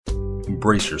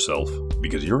brace yourself,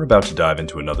 because you're about to dive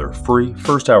into another free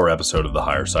first-hour episode of the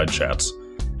Higher Side Chats,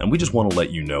 and we just want to let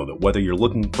you know that whether you're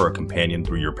looking for a companion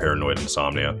through your paranoid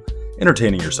insomnia,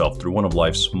 entertaining yourself through one of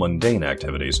life's mundane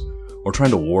activities, or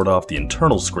trying to ward off the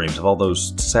internal screams of all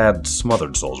those sad,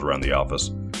 smothered souls around the office,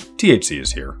 THC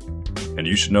is here. And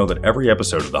you should know that every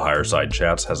episode of the Higher Side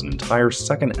Chats has an entire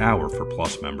second hour for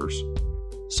Plus members.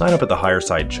 Sign up at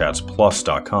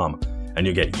thehighersidechatsplus.com and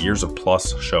you'll get years of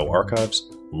Plus show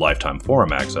archives, lifetime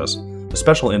forum access, a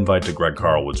special invite to Greg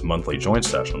Carlwood's monthly joint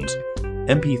sessions,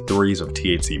 MP3s of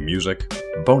THC music,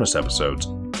 bonus episodes,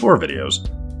 tour videos,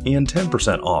 and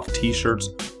 10% off t-shirts,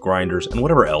 grinders, and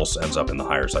whatever else ends up in the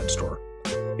Higher Side store.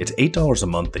 It's $8 a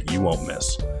month that you won't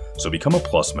miss, so become a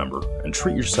Plus member and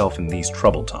treat yourself in these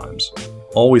troubled times.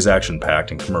 Always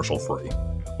action-packed and commercial-free,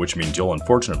 which means you'll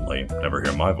unfortunately never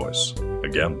hear my voice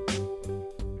again.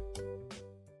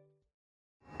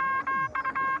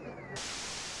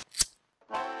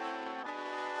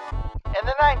 In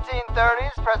the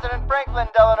 1930s, President Franklin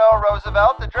Delano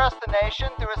Roosevelt addressed the nation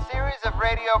through a series of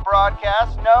radio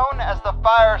broadcasts known as the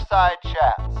Fireside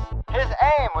Chats. His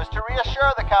aim was to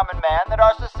reassure the common man that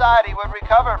our society would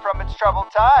recover from its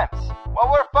troubled times. Well,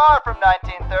 we're far from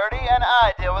 1930, and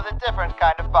I deal with a different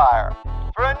kind of fire.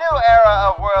 For a new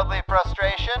era of worldly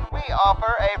frustration, we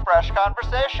offer a fresh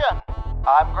conversation.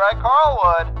 I'm Greg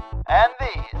Carlwood, and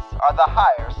these are the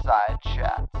Higher Side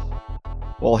Chats.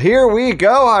 Well, here we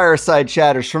go, Higher Side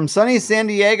Chatters. From sunny San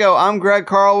Diego, I'm Greg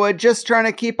Carlwood, just trying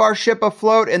to keep our ship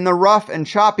afloat in the rough and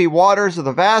choppy waters of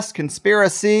the vast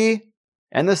conspiracy.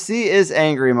 And the sea is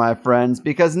angry, my friends,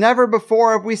 because never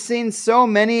before have we seen so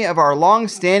many of our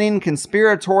long-standing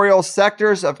conspiratorial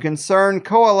sectors of concern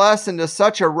coalesce into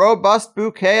such a robust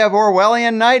bouquet of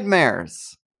Orwellian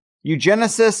nightmares.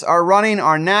 Eugenicists are running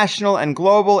our national and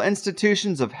global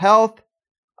institutions of health.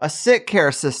 A sick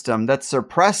care system that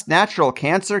suppressed natural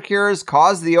cancer cures,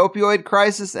 caused the opioid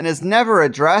crisis, and has never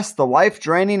addressed the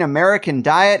life-draining American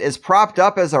diet is propped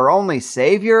up as our only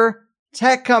savior.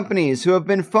 Tech companies who have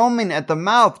been foaming at the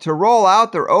mouth to roll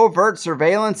out their overt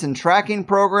surveillance and tracking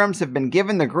programs have been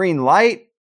given the green light.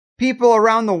 People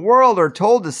around the world are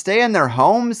told to stay in their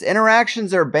homes,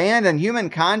 interactions are banned, and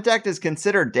human contact is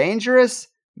considered dangerous.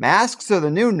 Masks are the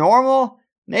new normal.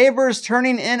 Neighbors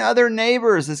turning in other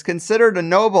neighbors is considered a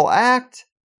noble act.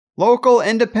 Local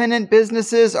independent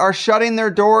businesses are shutting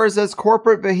their doors as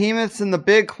corporate behemoths in the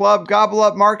big club gobble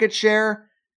up market share.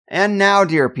 And now,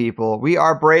 dear people, we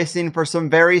are bracing for some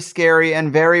very scary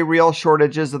and very real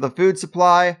shortages of the food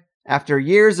supply after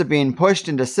years of being pushed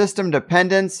into system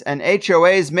dependence and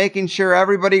HOAs making sure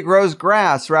everybody grows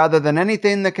grass rather than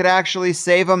anything that could actually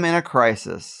save them in a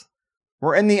crisis.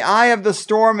 We're in the eye of the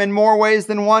storm in more ways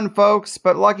than one, folks,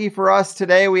 but lucky for us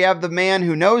today we have the man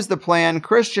who knows the plan,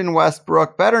 Christian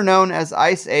Westbrook, better known as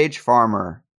Ice Age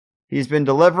Farmer. He's been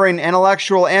delivering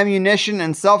intellectual ammunition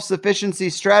and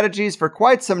self-sufficiency strategies for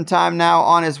quite some time now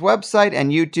on his website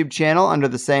and YouTube channel under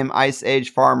the same Ice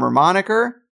Age Farmer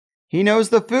moniker. He knows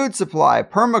the food supply,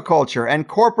 permaculture, and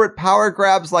corporate power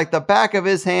grabs like the back of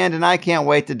his hand, and I can't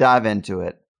wait to dive into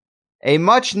it. A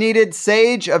much-needed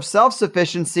sage of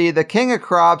self-sufficiency, the king of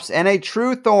crops, and a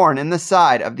true thorn in the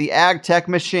side of the AgTech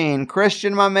machine.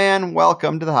 Christian, my man,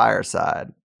 welcome to the Higher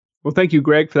Side. Well, thank you,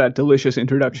 Greg, for that delicious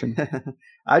introduction.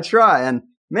 I try, and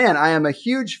man, I am a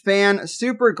huge fan.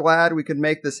 Super glad we could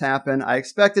make this happen. I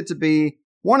expect it to be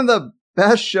one of the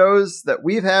best shows that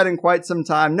we've had in quite some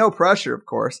time. No pressure, of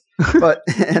course, but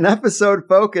an episode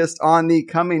focused on the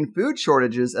coming food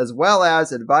shortages as well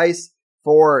as advice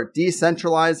for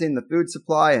decentralizing the food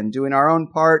supply and doing our own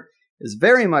part is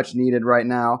very much needed right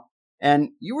now. And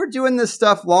you were doing this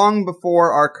stuff long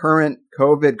before our current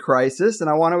COVID crisis, and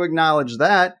I want to acknowledge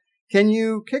that. Can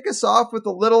you kick us off with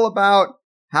a little about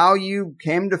how you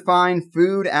came to find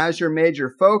food as your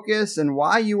major focus and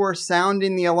why you were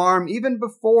sounding the alarm even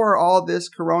before all this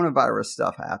coronavirus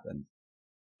stuff happened?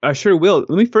 I sure will.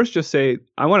 Let me first just say,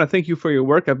 I want to thank you for your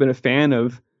work. I've been a fan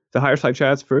of the Higher Side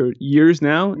Chats for years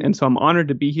now, and so I'm honored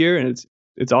to be here, and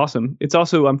it's awesome. It's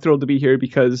also, I'm thrilled to be here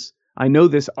because I know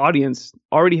this audience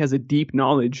already has a deep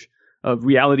knowledge of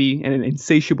reality and an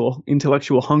insatiable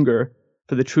intellectual hunger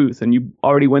for the truth, and you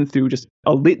already went through just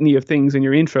a litany of things in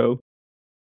your intro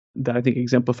that I think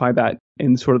exemplify that,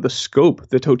 and sort of the scope,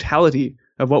 the totality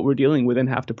of what we're dealing with and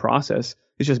have to process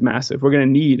is just massive. We're going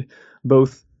to need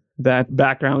both that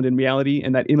background in reality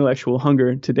and that intellectual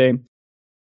hunger today.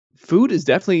 Food is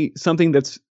definitely something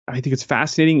that's, I think it's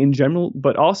fascinating in general,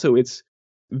 but also it's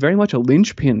very much a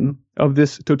linchpin of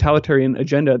this totalitarian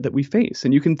agenda that we face.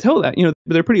 And you can tell that,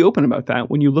 they're pretty open about that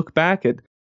when you look back at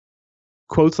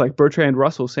quotes like Bertrand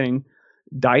Russell saying,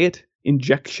 diet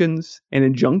injections and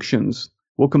injunctions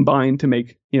will combine to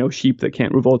make, sheep that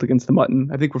can't revolt against the mutton.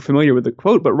 I think we're familiar with the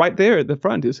quote, but right there at the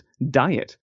front is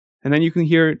diet. And then you can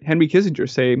hear Henry Kissinger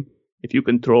say, if you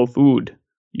control food,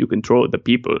 you control the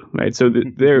people, right? So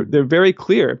they're very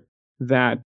clear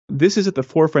that this is at the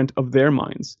forefront of their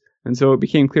minds. And so it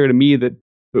became clear to me that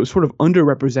it was sort of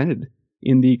underrepresented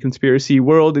in the conspiracy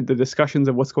world, in the discussions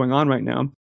of what's going on right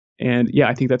now. And yeah,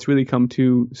 I think that's really come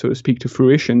to, so to speak, to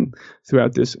fruition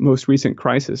throughout this most recent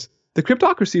crisis. The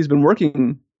cryptocracy has been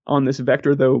working on this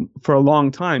vector, though, for a long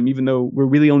time, even though we're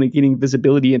really only getting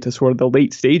visibility into sort of the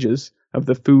late stages of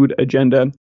the food agenda.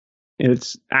 And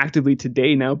it's actively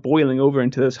today now boiling over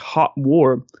into this hot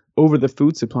war over the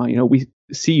food supply. We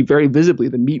see very visibly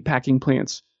the meat packing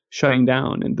plants shutting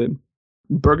down and the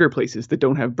burger places that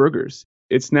don't have burgers.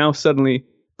 It's now suddenly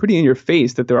pretty in your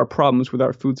face that there are problems with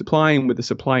our food supply and with the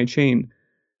supply chain.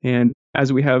 And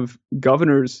as we have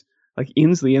governors like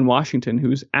Inslee in Washington,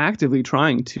 who's actively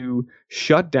trying to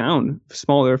shut down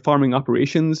smaller farming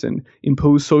operations and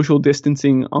impose social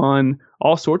distancing on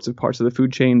all sorts of parts of the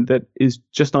food chain that is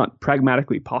just not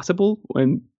pragmatically possible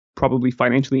and probably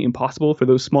financially impossible for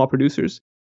those small producers.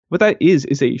 What that is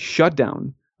a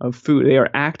shutdown of food. They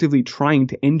are actively trying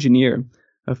to engineer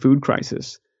a food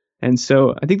crisis. And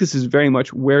so I think this is very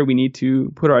much where we need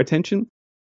to put our attention.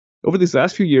 Over these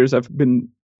last few years, I've been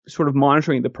sort of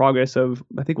monitoring the progress of,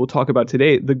 I think we'll talk about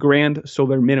today, the grand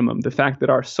solar minimum, the fact that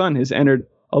our sun has entered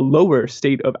a lower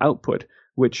state of output,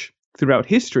 which throughout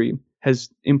history has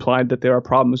implied that there are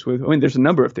problems with, there's a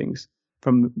number of things,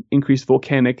 from increased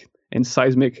volcanic and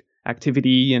seismic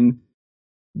activity and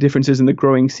differences in the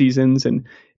growing seasons and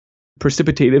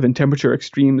precipitative and temperature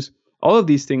extremes. All of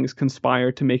these things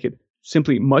conspire to make it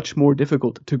simply much more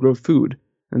difficult to grow food.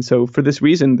 And so for this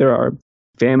reason, there are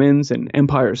famines and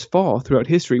empires fall throughout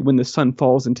history when the sun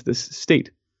falls into this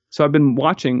state. So I've been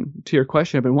watching, to your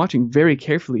question, I've been watching very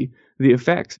carefully the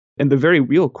effects and the very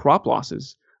real crop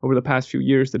losses over the past few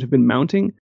years that have been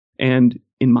mounting. And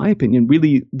in my opinion,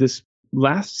 really this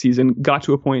last season got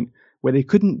to a point where they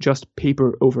couldn't just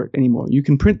paper over it anymore. You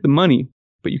can print the money,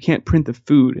 but you can't print the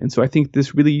food. And so I think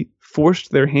this really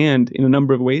forced their hand in a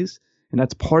number of ways. And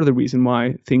that's part of the reason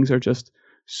why things are just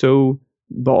so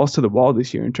balls to the wall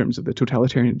this year in terms of the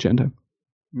totalitarian agenda.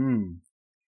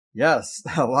 Yes,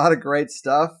 a lot of great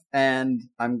stuff. And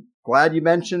I'm glad you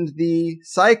mentioned the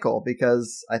cycle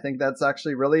because I think that's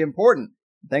actually really important.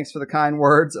 Thanks for the kind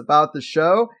words about the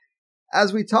show.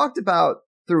 As we talked about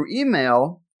through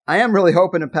email, I am really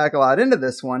hoping to pack a lot into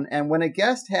this one. And when a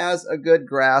guest has a good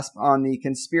grasp on the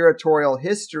conspiratorial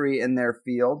history in their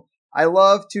field, I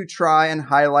love to try and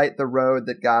highlight the road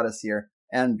that got us here.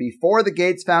 And before the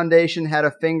Gates Foundation had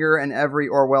a finger in every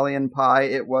Orwellian pie,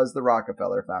 it was the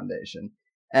Rockefeller Foundation.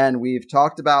 And we've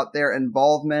talked about their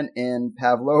involvement in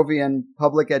Pavlovian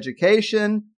public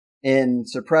education, in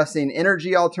suppressing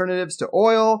energy alternatives to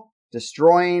oil,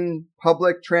 destroying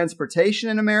public transportation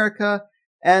in America,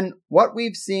 and what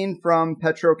we've seen from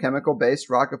petrochemical-based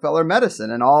Rockefeller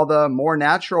medicine and all the more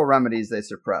natural remedies they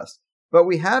suppressed. But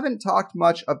we haven't talked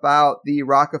much about the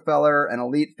Rockefeller and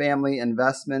elite family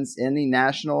investments in the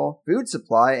national food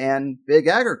supply and big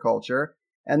agriculture.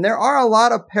 And there are a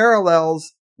lot of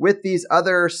parallels with these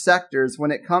other sectors when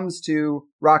it comes to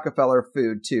Rockefeller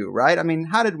food too, right?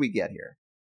 How did we get here?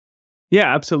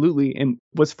 Yeah, absolutely. And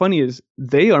what's funny is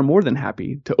they are more than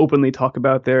happy to openly talk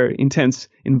about their intense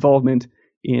involvement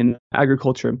in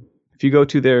agriculture. If you go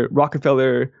to their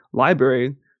Rockefeller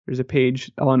library, there's a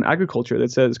page on agriculture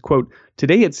that says, quote,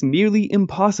 "Today it's nearly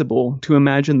impossible to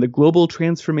imagine the global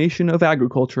transformation of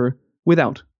agriculture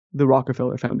without the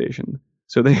Rockefeller Foundation."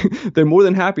 So they're more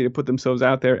than happy to put themselves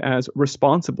out there as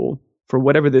responsible for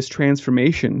whatever this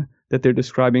transformation that they're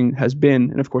describing has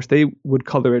been. And of course, they would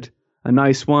color it a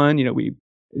nice one. We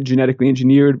genetically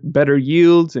engineered better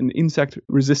yields and insect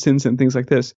resistance and things like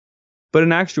this. But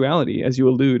in actuality, as you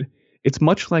allude, it's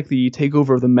much like the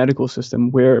takeover of the medical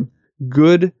system where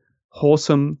good,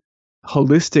 wholesome,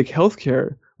 holistic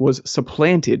healthcare was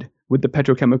supplanted with the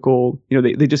petrochemical.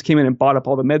 They just came in and bought up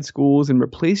all the med schools and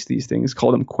replaced these things,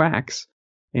 called them quacks.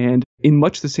 And in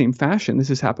much the same fashion, this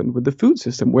has happened with the food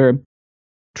system, where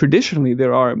traditionally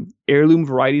there are heirloom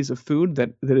varieties of food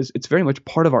it's very much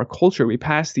part of our culture. We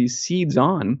pass these seeds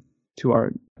on to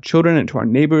our children and to our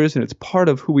neighbors, and it's part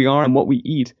of who we are and what we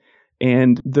eat.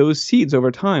 And those seeds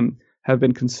over time have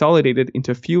been consolidated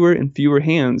into fewer and fewer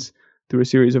hands through a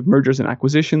series of mergers and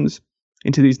acquisitions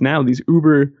into these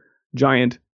uber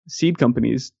giant seed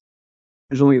companies.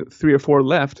 There's only 3 or 4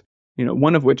 left,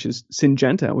 one of which is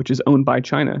Syngenta, which is owned by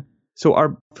China. So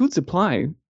our food supply,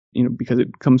 because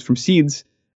it comes from seeds,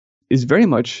 is very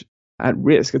much at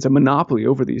risk. It's a monopoly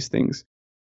over these things.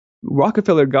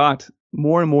 Rockefeller got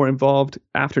more and more involved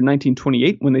after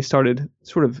 1928 when they started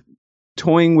sort of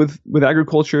toying with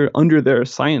agriculture under their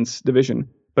science division.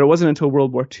 But it wasn't until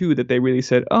World War II that they really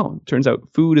said, oh, it turns out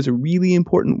food is a really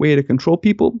important way to control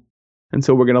people. And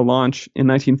so we're going to launch in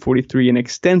 1943 an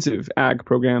extensive ag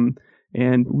program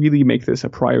and really make this a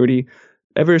priority.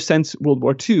 Ever since World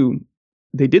War II,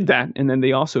 they did that. And then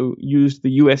they also used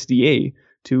the USDA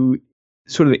to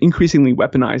sort of increasingly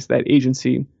weaponize that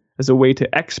agency as a way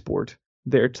to export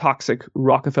their toxic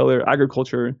Rockefeller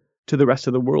agriculture to the rest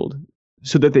of the world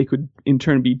so that they could in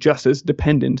turn be just as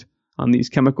dependent on these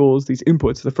chemicals, these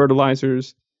inputs, the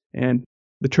fertilizers, and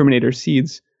the Terminator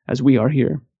seeds as we are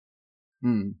here.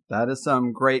 That is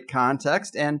some great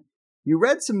context. And you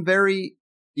read some very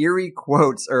eerie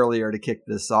quotes earlier to kick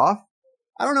this off.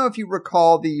 I don't know if you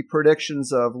recall the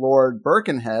predictions of Lord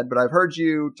Birkenhead, but I've heard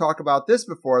you talk about this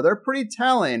before. They're pretty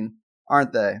telling,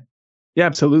 aren't they? Yeah,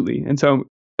 absolutely. And so,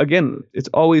 again, it's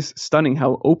always stunning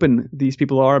how open these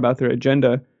people are about their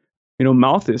agenda. You know,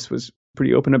 Malthus was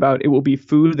pretty open about it will be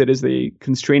food that is the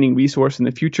constraining resource in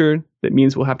the future. That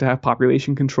means we'll have to have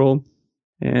population control.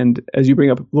 And as you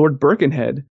bring up, Lord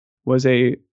Birkenhead was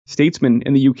a statesman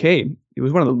in the UK. He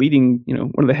was one of the leading,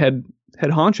 one of the head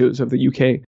honchos of the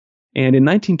UK. And in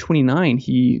 1929,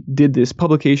 he did this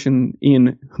publication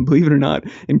in, believe it or not,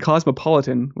 in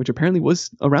Cosmopolitan, which apparently was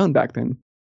around back then.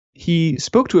 He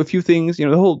spoke to a few things.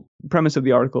 The whole premise of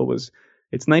the article was,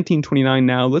 it's 1929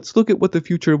 now. Let's look at what the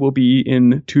future will be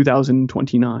in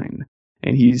 2029.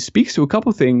 And he speaks to a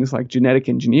couple things like genetic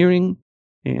engineering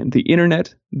and the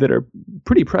internet that are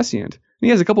pretty prescient. And he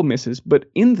has a couple misses, but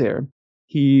in there,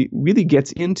 he really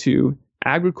gets into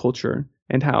agriculture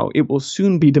and how it will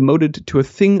soon be demoted to a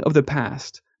thing of the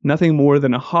past, nothing more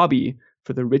than a hobby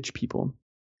for the rich people.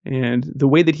 And the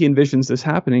way that he envisions this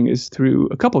happening is through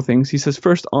a couple things. He says,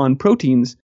 first, on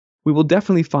proteins, we will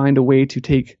definitely find a way to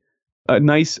take a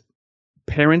nice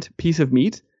parent piece of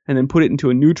meat and then put it into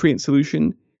a nutrient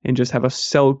solution and just have a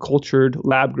cell-cultured,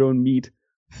 lab-grown meat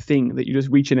thing that you just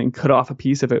reach in and cut off a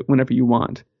piece of it whenever you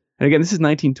want. And again, this is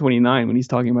 1929 when he's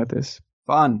talking about this.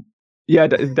 Fun. Yeah,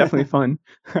 it's definitely fun.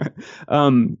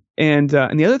 And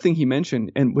the other thing he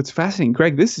mentioned, and what's fascinating,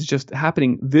 Greg, this is just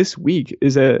happening this week,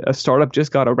 is a startup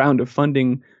just got a round of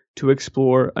funding to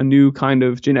explore a new kind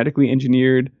of genetically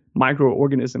engineered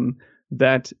microorganism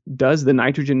that does the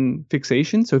nitrogen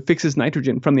fixation. So it fixes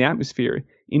nitrogen from the atmosphere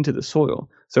into the soil.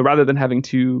 So rather than having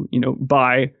to,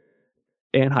 buy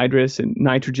anhydrous and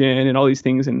nitrogen and all these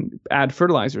things and add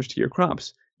fertilizers to your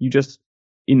crops, you just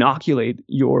inoculate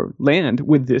your land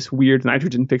with this weird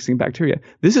nitrogen fixing bacteria.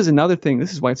 This is another thing.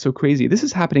 This is why it's so crazy. This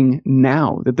is happening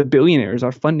now that the billionaires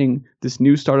are funding this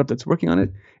new startup that's working on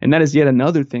it. And that is yet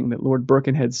another thing that Lord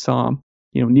Birkenhead saw,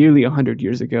 nearly 100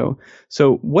 years ago.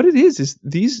 So what it is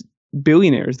these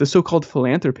billionaires, the so-called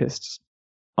philanthropists,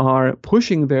 are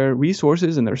pushing their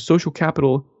resources and their social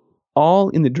capital all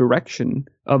in the direction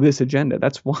of this agenda.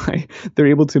 That's why they're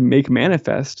able to make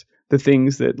manifest the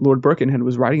things that Lord Birkenhead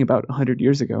was writing about 100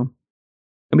 years ago.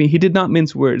 I mean, he did not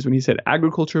mince words when he said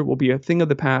agriculture will be a thing of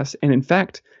the past. And in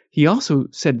fact, he also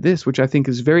said this, which I think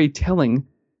is very telling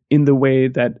in the way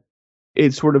that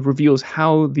it sort of reveals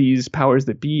how these powers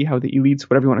that be, how the elites,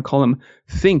 whatever you want to call them,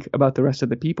 think about the rest of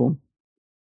the people.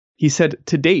 He said,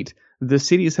 to date, the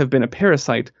cities have been a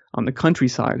parasite on the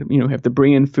countryside. We have to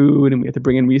bring in food and we have to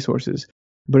bring in resources.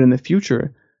 But in the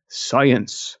future,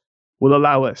 science will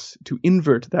allow us to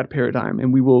invert that paradigm,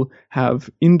 and we will have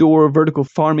indoor vertical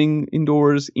farming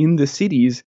indoors in the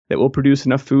cities that will produce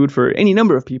enough food for any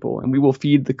number of people, and we will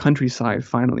feed the countryside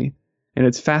finally. And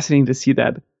it's fascinating to see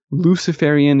that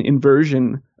Luciferian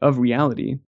inversion of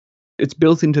reality. It's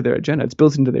built into their agenda. It's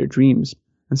built into their dreams.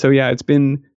 And so, yeah, it's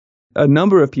been a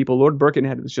number of people. Lord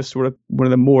Birkenhead was just sort of one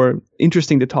of the more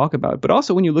interesting to talk about. But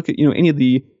also when you look at, any of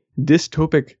the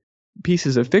dystopic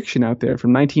pieces of fiction out there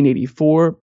from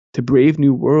 1984 to Brave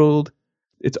New World,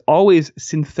 it's always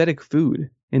synthetic food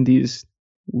in these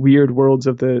weird worlds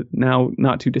of the now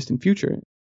not too distant future.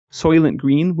 Soylent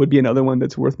Green would be another one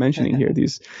that's worth mentioning here.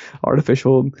 These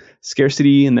artificial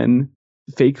scarcity and then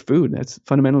fake food. That's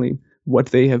fundamentally what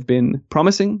they have been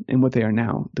promising and what they are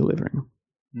now delivering.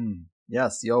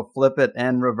 Yes, the old flip it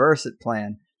and reverse it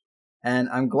plan. And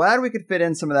I'm glad we could fit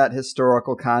in some of that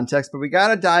historical context, but we got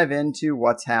to dive into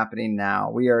what's happening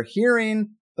now. We are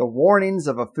hearing the warnings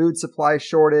of a food supply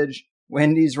shortage.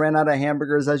 Wendy's ran out of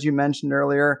hamburgers, as you mentioned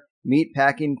earlier. Meat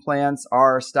packing plants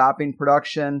are stopping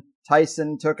production.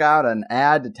 Tyson took out an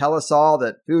ad to tell us all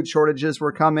that food shortages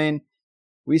were coming.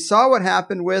 We saw what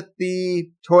happened with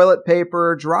the toilet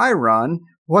paper dry run.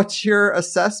 What's your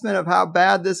assessment of how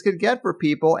bad this could get for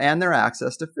people and their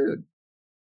access to food?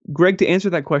 Greg, to answer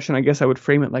that question, I guess I would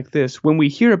frame it like this. When we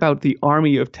hear about the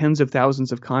army of tens of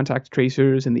thousands of contact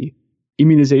tracers and the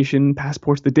immunization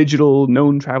passports, the digital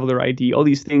known traveler ID, all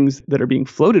these things that are being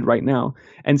floated right now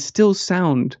and still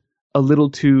sound a little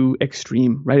too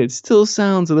extreme, right? It still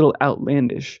sounds a little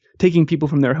outlandish, taking people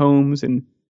from their homes and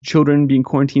children being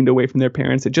quarantined away from their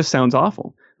parents. It just sounds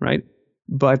awful, right?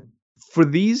 But for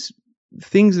these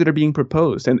things that are being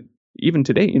proposed, and even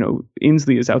today,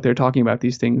 Inslee is out there talking about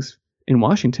these things in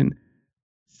Washington,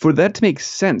 for that to make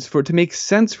sense, for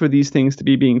these things to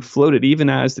be being floated, even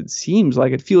as it seems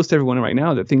like it feels to everyone right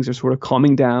now that things are sort of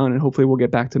calming down and hopefully we'll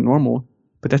get back to normal,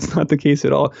 but that's not the case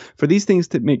at all. For these things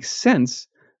to make sense,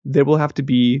 there will have to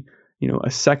be, a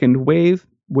second wave,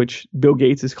 which Bill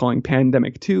Gates is calling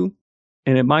pandemic 2.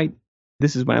 And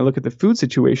this is when I look at the food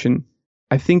situation,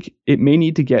 I think it may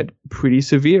need to get pretty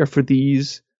severe for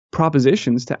these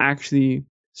propositions to actually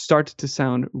start to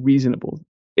sound reasonable.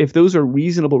 If those are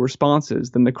reasonable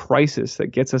responses, then the crisis that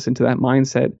gets us into that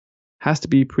mindset has to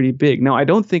be pretty big. Now, I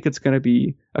don't think it's going to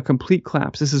be a complete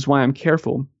collapse. This is why I'm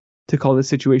careful to call this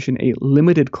situation a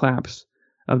limited collapse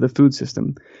of the food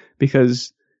system,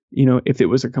 because if it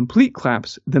was a complete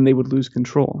collapse, then they would lose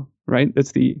control, right?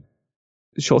 That's the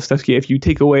Sholstowski. If you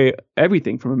take away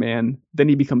everything from a man, then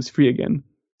he becomes free again.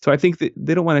 So I think that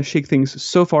they don't want to shake things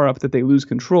so far up that they lose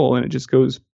control and it just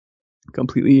goes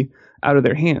completely out of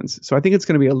their hands. So I think it's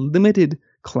going to be a limited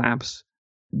collapse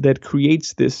that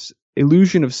creates this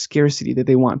illusion of scarcity that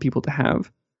they want people to have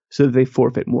so that they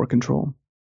forfeit more control.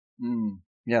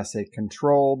 Yes, a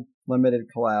controlled, limited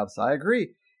collapse. I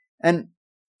agree. And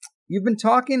you've been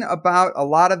talking about a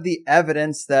lot of the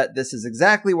evidence that this is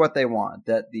exactly what they want,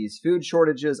 that these food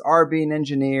shortages are being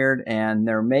engineered and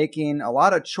they're making a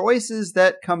lot of choices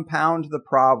that compound the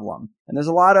problem. And there's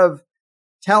a lot of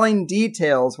telling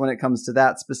details when it comes to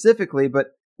that specifically, but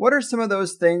what are some of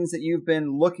those things that you've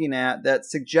been looking at that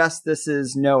suggest this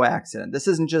is no accident? This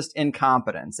isn't just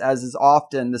incompetence, as is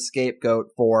often the scapegoat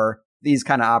for these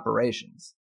kind of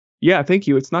operations. Yeah, thank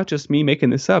you. It's not just me making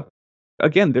this up.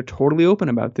 Again, they're totally open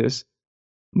about this.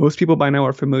 Most people by now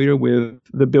are familiar with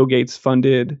the Bill Gates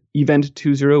funded Event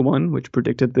 201, which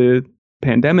predicted the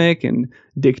pandemic and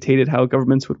dictated how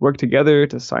governments would work together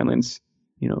to silence,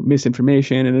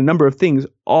 misinformation and a number of things,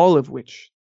 all of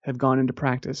which have gone into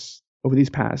practice over these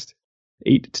past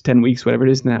 8 to 10 weeks, whatever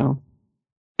it is now.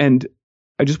 And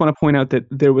I just want to point out that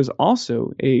there was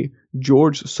also a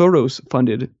George Soros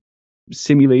funded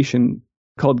simulation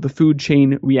called the Food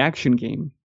Chain Reaction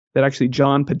Game that actually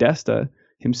John Podesta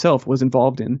himself was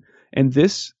involved in. And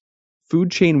this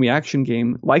food chain reaction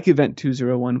game, like Event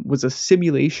 201, was a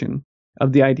simulation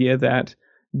of the idea that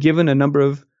given a number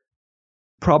of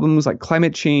problems like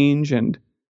climate change and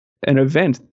an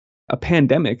event, a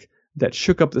pandemic that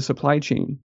shook up the supply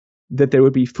chain, that there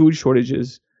would be food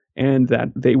shortages and that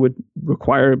they would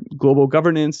require global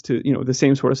governance to, the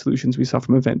same sort of solutions we saw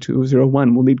from Event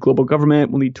 201. We'll need global government,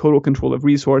 we'll need total control of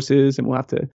resources, and we'll have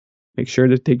to make sure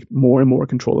to take more and more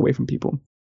control away from people.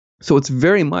 So it's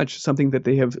very much something that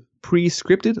they have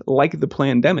pre-scripted, like the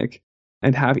pandemic,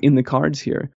 and have in the cards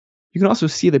here. You can also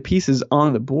see the pieces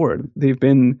on the board. They've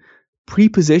been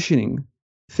pre-positioning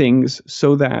things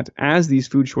so that as these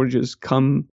food shortages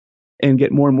come and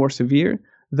get more and more severe,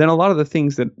 then a lot of the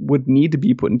things that would need to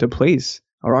be put into place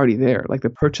are already there, like the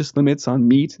purchase limits on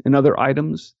meat and other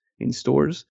items in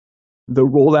stores, the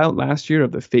rollout last year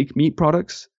of the fake meat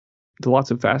products to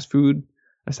lots of fast food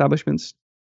establishments.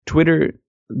 Twitter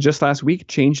just last week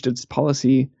changed its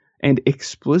policy and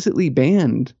explicitly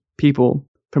banned people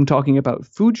from talking about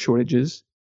food shortages,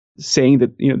 saying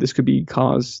that this could be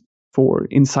cause for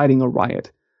inciting a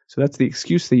riot. So that's the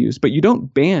excuse they use. But you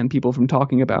don't ban people from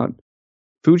talking about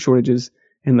food shortages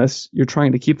unless you're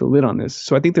trying to keep the lid on this.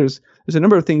 So I think there's a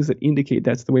number of things that indicate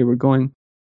that's the way we're going.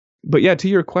 But yeah, to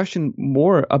your question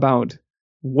more about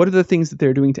what are the things that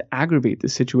they're doing to aggravate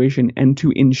this situation and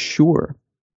to ensure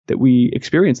that we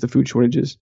experience the food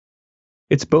shortages.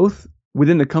 It's both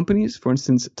within the companies. For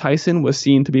instance, Tyson was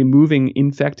seen to be moving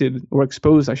infected or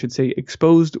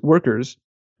exposed workers.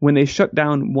 When they shut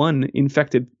down one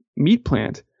infected meat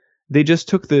plant, they just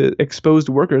took the exposed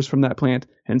workers from that plant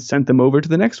and sent them over to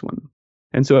the next one.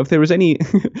 And so if there was any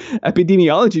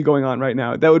epidemiology going on right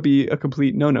now, that would be a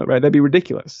complete no-no, right? That'd be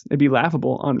ridiculous. It'd be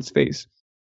laughable on its face.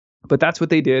 But that's what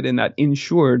they did, and that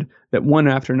ensured that one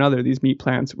after another, these meat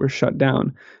plants were shut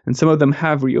down. And some of them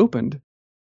have reopened.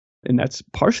 And that's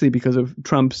partially because of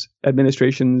Trump's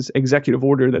administration's executive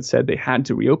order that said they had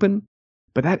to reopen.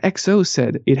 But that XO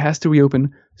said it has to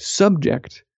reopen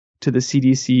subject to the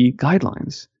CDC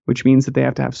guidelines. which means that they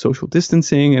have to have social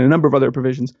distancing and a number of other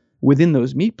provisions within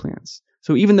those meat plants.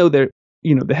 So even though they're,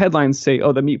 the headlines say,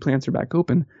 oh, the meat plants are back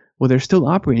open, well, they're still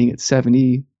operating at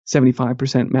 70,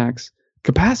 75% max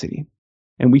capacity.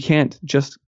 And we can't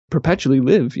just perpetually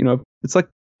live, it's like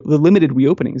the limited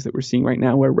reopenings that we're seeing right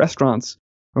now where restaurants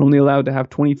are only allowed to have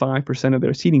 25% of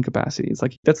their seating capacity. It's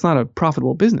like, that's not a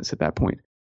profitable business at that point.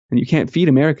 And you can't feed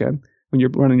America when you're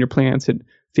running your plants at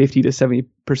 50 to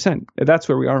 70%. That's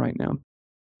where we are right now.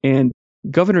 And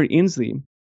Governor Inslee,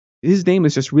 his name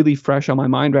is just really fresh on my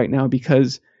mind right now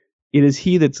because it is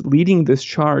he that's leading this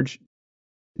charge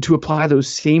to apply those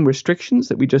same restrictions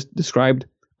that we just described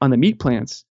on the meat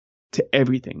plants to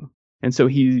everything. And so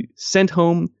he sent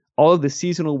home all of the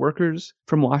seasonal workers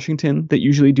from Washington that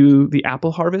usually do the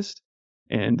apple harvest.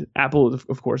 And apple,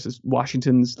 of course, is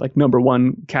Washington's number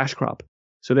one cash crop.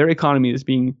 So their economy is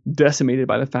being decimated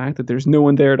by the fact that there's no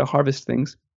one there to harvest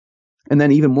things. And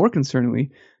then even more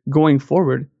concerningly, going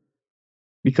forward,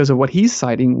 because of what he's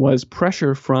citing was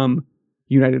pressure from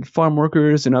United Farm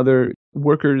Workers and other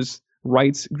workers'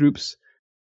 rights groups.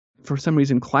 For some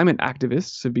reason, climate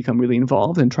activists have become really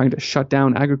involved in trying to shut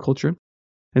down agriculture.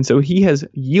 And so he has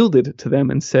yielded to them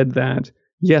and said that,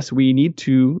 yes, we need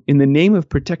to, in the name of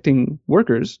protecting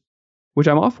workers, which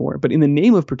I'm all for, but in the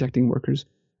name of protecting workers,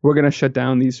 we're going to shut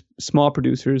down these small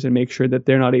producers and make sure that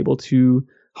they're not able to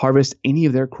harvest any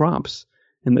of their crops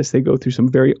unless they go through some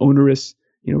very onerous,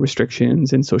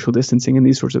 restrictions and social distancing and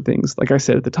these sorts of things, like I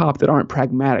said at the top, that aren't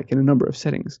pragmatic in a number of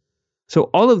settings. So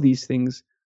all of these things,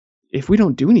 if we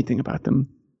don't do anything about them,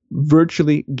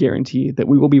 virtually guarantee that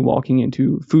we will be walking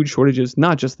into food shortages,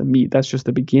 not just the meat, that's just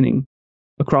the beginning,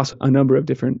 across a number of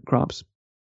different crops.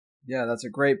 Yeah, that's a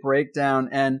great breakdown.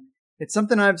 And it's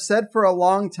something I've said for a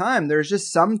long time. There's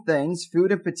just some things,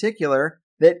 food in particular,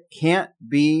 that can't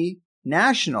be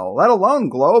national, let alone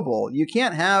global. You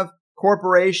can't have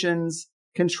corporations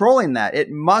controlling that. It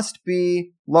must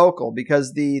be local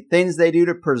because the things they do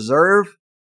to preserve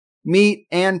meat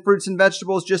and fruits and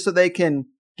vegetables just so they can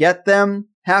get them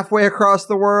halfway across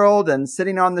the world and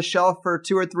sitting on the shelf for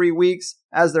 2 or 3 weeks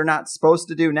as they're not supposed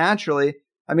to do naturally.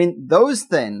 I mean, those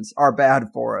things are bad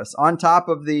for us. On top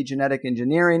of the genetic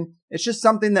engineering, it's just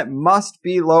something that must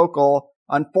be local.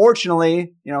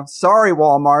 Unfortunately, sorry,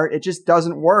 Walmart, it just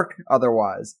doesn't work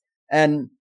otherwise.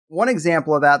 And one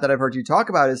example of that I've heard you talk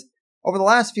about is over the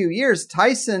last few years,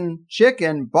 Tyson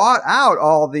Chicken bought out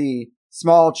all the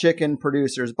small chicken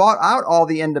producers, bought out all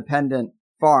the independent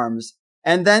farms,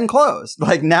 and then closed.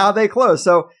 Now they close.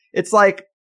 So it's like,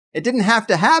 it didn't have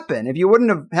to happen. If you wouldn't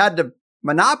have had to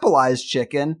monopolize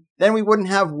chicken, then we wouldn't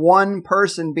have one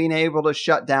person being able to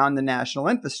shut down the national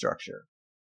infrastructure.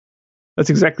 That's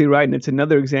exactly right. And it's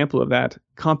another example of that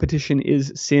competition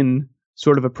is sin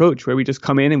sort of approach where we just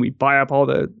come in and we buy up all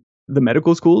the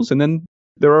medical schools and then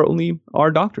there are only our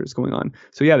doctors going on.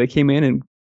 So yeah, they came in and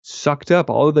sucked up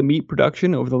all of the meat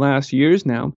production over the last years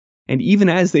now. And even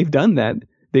as they've done that,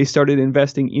 they started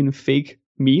investing in fake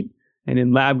meat and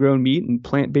in lab-grown meat and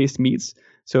plant-based meats.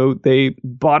 So they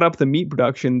bought up the meat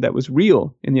production that was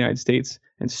real in the United States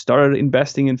and started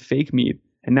investing in fake meat.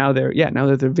 And now they're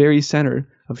the very center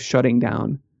of shutting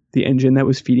down the engine that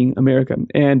was feeding America.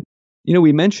 And,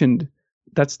 we mentioned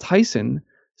that's Tyson.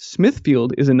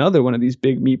 Smithfield is another one of these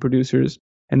big meat producers,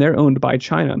 and they're owned by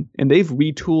China. And they've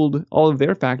retooled all of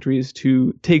their factories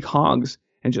to take hogs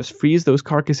and just freeze those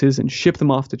carcasses and ship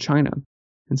them off to China.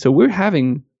 And so we're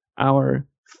having our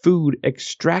food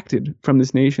extracted from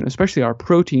this nation, especially our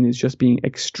protein is just being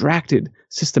extracted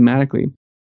systematically,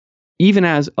 even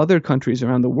as other countries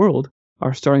around the world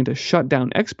are starting to shut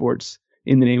down exports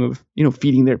in the name of,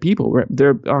 feeding their people.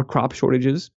 There are crop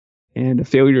shortages and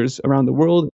failures around the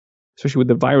world, especially with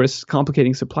the virus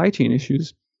complicating supply chain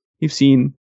issues. You've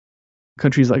seen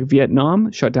countries like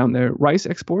Vietnam shut down their rice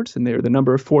exports, and they're the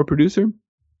number 4 producer.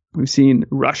 We've seen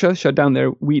Russia shut down their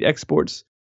wheat exports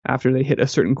after they hit a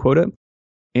certain quota.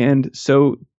 And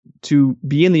so to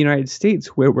be in the United States,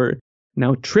 where we're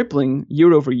now tripling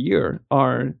year over year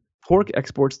our pork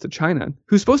exports to China,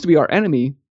 who's supposed to be our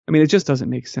enemy, it just doesn't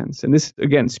make sense. And this,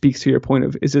 again, speaks to your point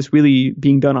of, is this really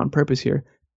being done on purpose here?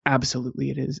 Absolutely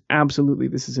it is. Absolutely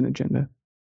this is an agenda.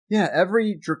 Yeah,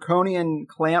 every draconian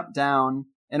clampdown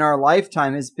in our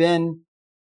lifetime has been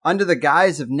under the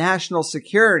guise of national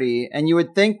security. And you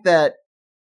would think that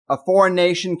a foreign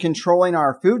nation controlling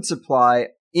our food supply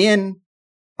in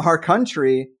our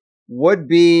country would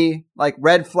be like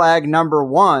red flag number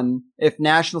 1 if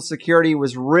national security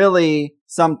was really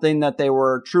something that they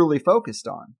were truly focused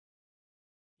on.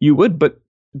 You would, but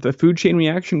the food chain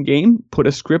reaction game put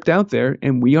a script out there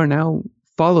and we are now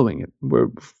following it. We're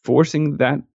forcing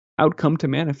that outcome to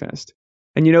manifest.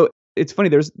 And It's funny,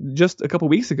 there's just a couple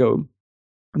weeks ago,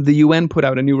 the UN put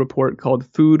out a new report called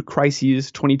Food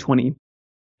Crises 2020,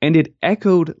 and it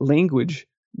echoed language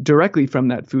directly from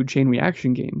that food chain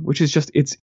reaction game, which is just,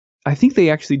 I think they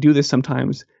actually do this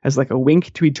sometimes as like a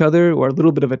wink to each other or a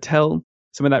little bit of a tell,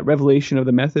 some of that revelation of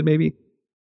the method maybe.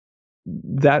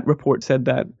 That report said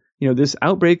that, this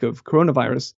outbreak of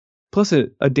coronavirus, plus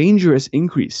a dangerous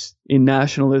increase in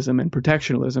nationalism and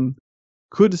protectionism,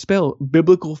 could spell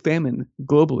biblical famine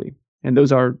globally. And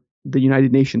those are the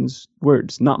United Nations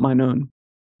words, not mine own.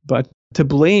 But to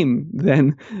blame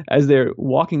then, as they're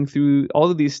walking through all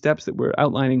of these steps that we're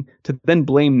outlining, to then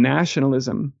blame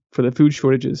nationalism for the food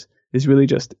shortages is really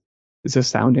it's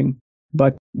astounding.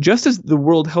 But just as the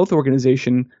World Health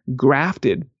Organization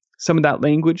grafted some of that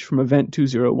language from Event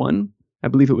 201, I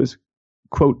believe it was,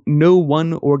 quote, no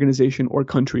one organization or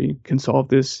country can solve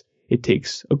this. It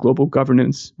takes a global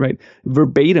governance, right?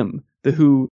 Verbatim, the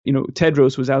WHO,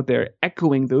 Tedros was out there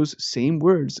echoing those same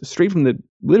words straight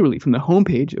literally from the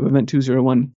homepage of Event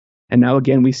 201. And now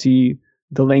again, we see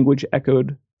the language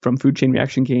echoed from Food Chain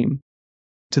Reaction Game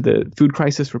to the Food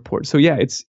Crisis Report. So yeah,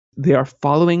 they are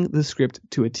following the script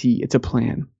to a T. It's a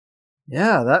plan.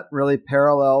 Yeah, that really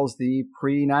parallels the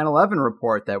pre-9/11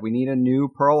 report that we need a new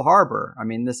Pearl Harbor. I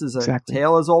mean, this is a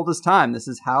tale as old as time. This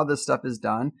is how this stuff is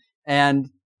done. And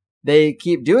they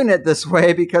keep doing it this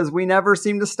way because we never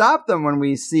seem to stop them when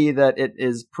we see that it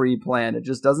is pre-planned. It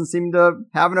just doesn't seem to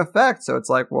have an effect. So it's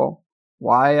like, well,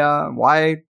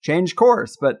 why change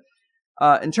course? But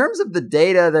in terms of the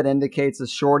data that indicates a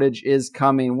shortage is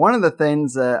coming, one of the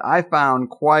things that I found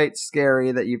quite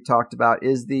scary that you've talked about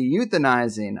is the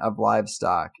euthanizing of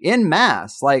livestock in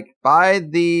mass, like by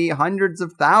the hundreds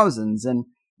of thousands, and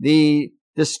the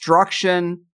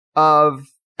destruction of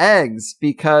eggs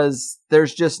because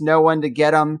there's just no one to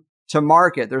get them to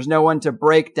market. There's no one to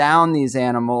break down these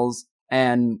animals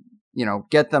and,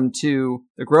 get them to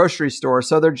the grocery store.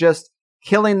 So they're just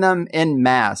killing them in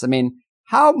mass. I mean,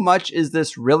 how much is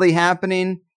this really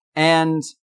happening? And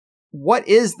what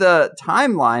is the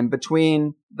timeline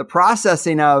between the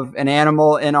processing of an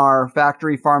animal in our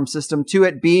factory farm system to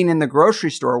it being in the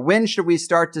grocery store? When should we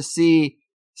start to see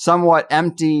somewhat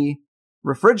empty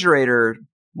refrigerator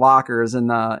lockers in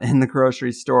the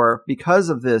grocery store because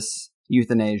of this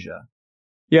euthanasia?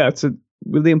 Yeah, it's a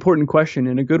really important question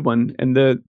and a good one. And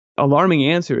the alarming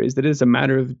answer is that it is a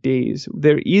matter of days.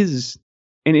 There is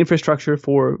an infrastructure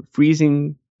for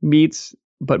freezing meats,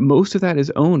 but most of that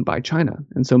is owned by China.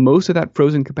 And so most of that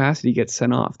frozen capacity gets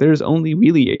sent off. There's only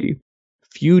really a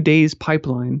few days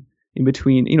pipeline in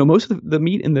between. Most of the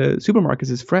meat in the supermarkets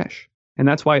is fresh. And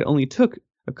that's why it only took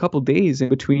a couple days in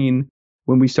between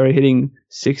when we started hitting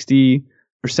 60%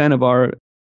 of our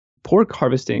pork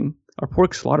harvesting, our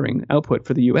pork slaughtering output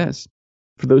for the US,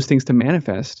 for those things to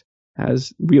manifest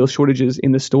as real shortages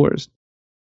in the stores.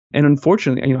 And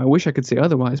unfortunately, I wish I could say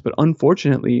otherwise, but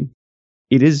unfortunately,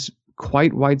 it is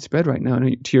quite widespread right now.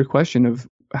 And to your question of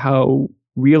how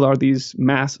real are these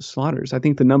mass slaughters, I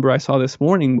think the number I saw this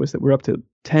morning was that we're up to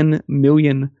 10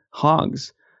 million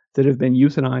hogs that have been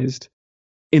euthanized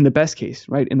in the best case,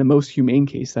 right? In the most humane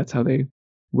case, that's how they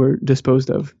were disposed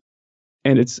of.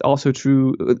 And it's also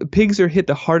true, pigs are hit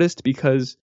the hardest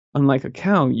because unlike a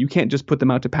cow, you can't just put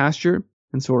them out to pasture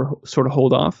and sort of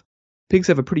hold off. Pigs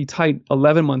have a pretty tight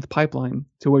 11-month pipeline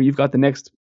to where you've got the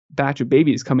next batch of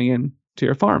babies coming in to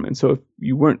your farm. And so if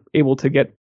you weren't able to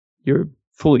get your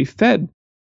fully fed,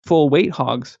 full weight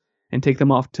hogs and take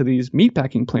them off to these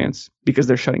meatpacking plants because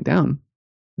they're shutting down,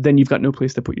 then you've got no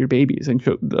place to put your babies. And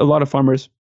a lot of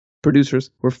producers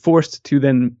were forced to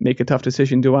then make a tough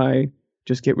decision. Do I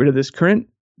just get rid of this current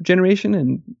generation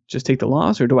and just take the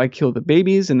loss, or do I kill the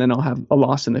babies and then I'll have a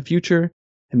loss in the future?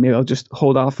 And maybe I'll just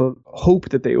hold off of hope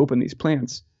that they open these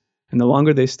plants. And the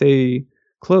longer they stay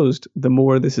closed, the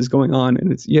more this is going on.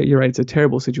 And you're right, it's a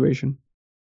terrible situation.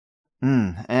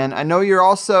 And I know you're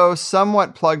also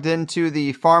somewhat plugged into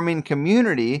the farming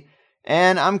community,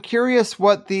 and I'm curious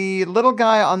what the little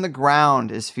guy on the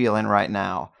ground is feeling right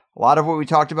now. A lot of what we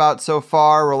talked about so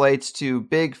far relates to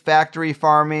big factory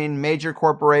farming, major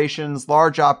corporations,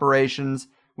 large operations,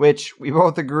 which we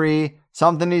both agree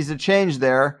something needs to change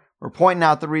there. We're pointing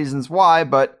out the reasons why,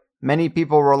 but many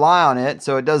people rely on it,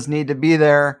 so it does need to be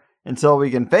there until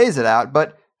we can phase it out.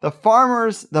 But the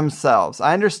farmers themselves,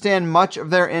 I understand much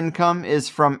of their income is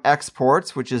from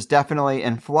exports, which is definitely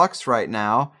in flux right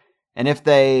now. And if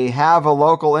they have a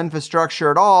local infrastructure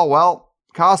at all, well,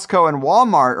 Costco and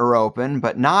Walmart are open,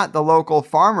 but not the local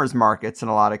farmers markets in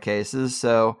a lot of cases,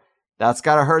 so that's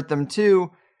got to hurt them too.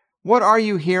 What are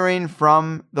you hearing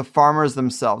from the farmers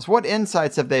themselves? What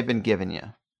insights have they been giving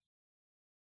you?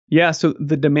 Yeah, so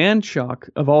the demand shock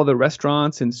of all the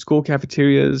restaurants and school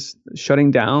cafeterias shutting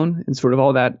down and sort of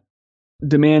all that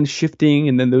demand shifting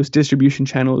and then those distribution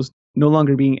channels no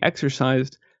longer being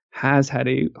exercised has had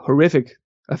a horrific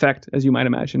effect, as you might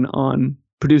imagine, on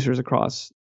producers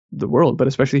across the world, but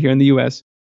especially here in the US.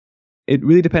 It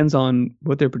really depends on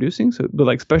what they're producing. So, but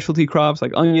like specialty crops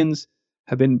like onions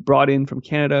have been brought in from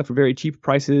Canada for very cheap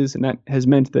prices, and that has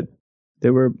meant that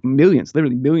there were millions,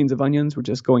 literally millions of onions were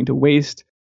just going to waste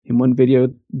in one video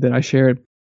that I shared.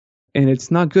 And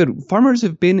it's not good. Farmers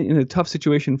have been in a tough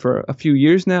situation for a few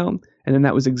years now, and then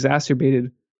that was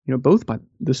exacerbated, both by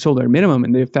the solar minimum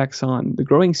and the effects on the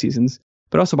growing seasons,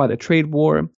 but also by the trade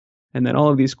war and then all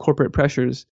of these corporate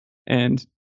pressures. And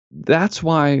that's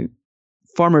why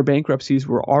farmer bankruptcies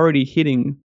were already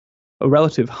hitting a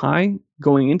relative high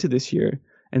going into this year.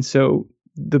 And so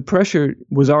the pressure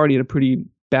was already at a pretty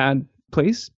bad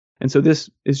place. And so this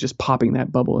is just popping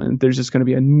that bubble. And there's just going to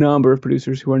be a number of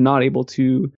producers who are not able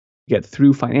to get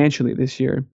through financially this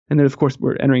year. And then, of course,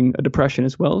 we're entering a depression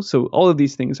as well. So all of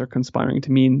these things are conspiring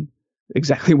to mean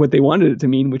exactly what they wanted it to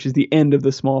mean, which is the end of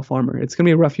the small farmer. It's going to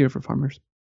be a rough year for farmers.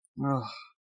 Oh,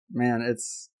 man,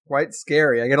 it's quite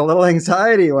scary. I get a little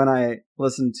anxiety when I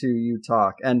listen to you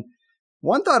talk. And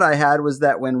one thought I had was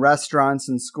that when restaurants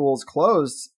and schools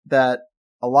closed, that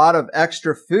a lot of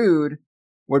extra food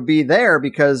would be there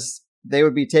because they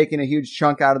would be taking a huge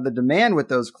chunk out of the demand with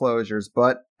those closures.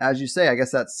 But as you say, I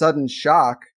guess that sudden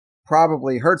shock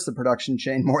probably hurts the production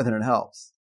chain more than it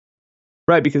helps.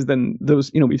 Right, because then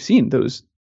those, we've seen those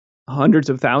hundreds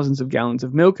of thousands of gallons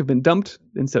of milk have been dumped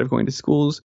instead of going to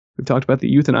schools. We've talked about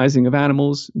the euthanizing of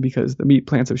animals because the meat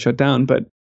plants have shut down. But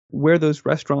where those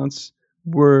restaurants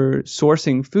were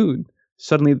sourcing food,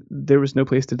 suddenly there was no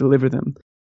place to deliver them.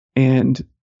 And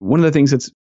one of the things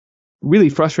that's really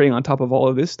frustrating on top of all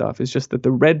of this stuff is just that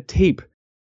the red tape,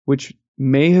 which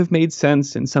may have made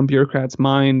sense in some bureaucrats'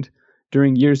 mind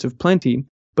during years of plenty,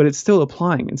 but it's still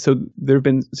applying. And so there have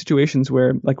been situations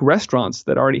where like restaurants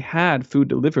that already had food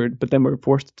delivered, but then were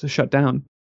forced to shut down,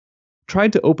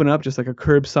 tried to open up just like a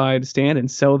curbside stand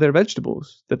and sell their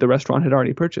vegetables that the restaurant had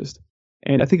already purchased.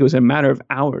 And I think it was a matter of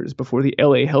hours before the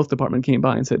LA Health Department came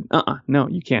by and said, no,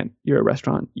 you can't. You're a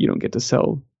restaurant. You don't get to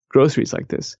sell groceries like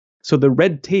this. So the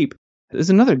red tape is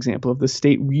another example of the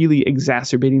state really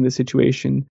exacerbating the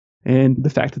situation, and the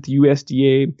fact that the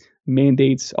USDA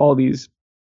mandates all these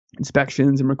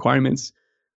inspections and requirements.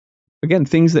 Again,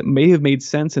 things that may have made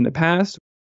sense in the past,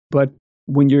 but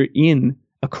when you're in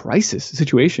a crisis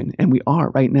situation, and we are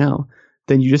right now,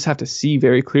 then you just have to see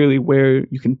very clearly where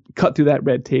you can cut through that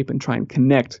red tape and try and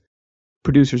connect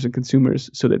producers and consumers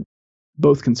so that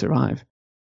both can survive.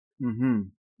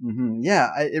 Yeah,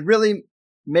 it really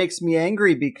makes me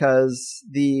angry because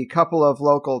the couple of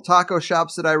local taco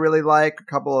shops that I really like, a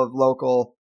couple of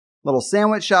local little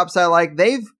sandwich shops I like,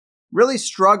 they've really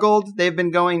struggled. They've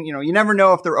been going, you never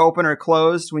know if they're open or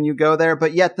closed when you go there,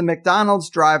 but yet the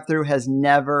McDonald's drive-thru has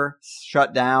never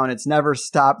shut down. It's never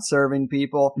stopped serving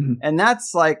people. And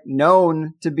that's like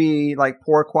known to be like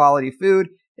poor quality food.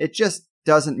 It just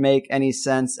doesn't make any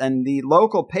sense. And the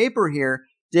local paper here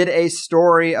did a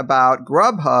story about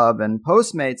Grubhub and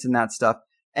Postmates and that stuff.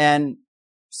 And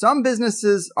some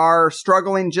businesses are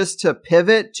struggling just to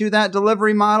pivot to that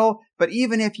delivery model. But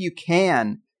even if you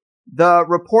can, the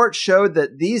report showed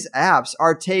that these apps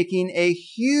are taking a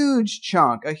huge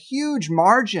chunk, a huge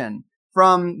margin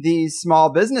from these small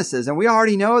businesses. And we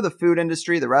already know the food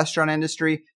industry, the restaurant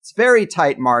industry, it's very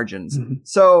tight margins.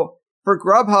 So for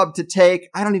Grubhub to take,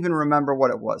 I don't even remember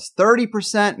what it was,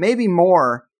 30%, maybe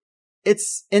more,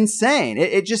 it's insane.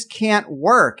 It just can't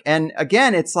work. And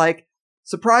again, it's like,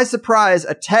 surprise, surprise,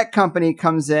 a tech company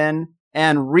comes in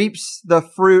and reaps the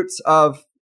fruits of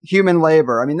human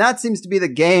labor. I mean, that seems to be the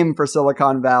game for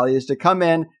Silicon Valley, is to come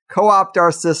in, co-opt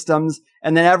our systems,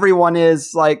 and then everyone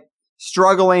is like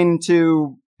struggling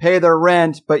to pay their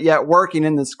rent, but yet working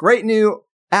in this great new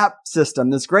app system,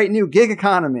 this great new gig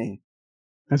economy.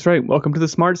 That's right. Welcome to the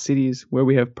smart cities, where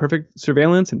we have perfect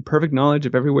surveillance and perfect knowledge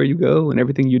of everywhere you go and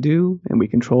everything you do, and we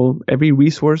control every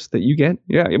resource that you get.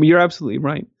 Yeah, I mean, you're absolutely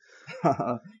right.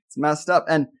 It's messed up.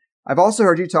 And I've also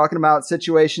heard you talking about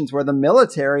situations where the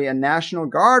military and National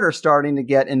Guard are starting to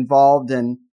get involved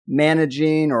in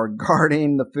managing or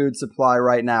guarding the food supply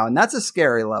right now. And that's a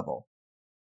scary level.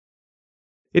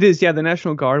 It is, yeah. The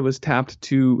National Guard was tapped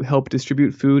to help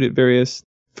distribute food at various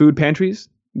food pantries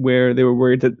where they were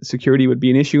worried that security would be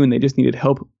an issue and they just needed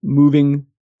help moving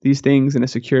these things in a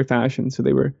secure fashion. So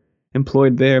they were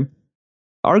employed there.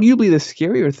 Arguably, the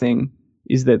scarier thing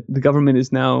is that the government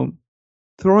is now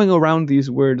throwing around these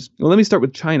words. Well, let me start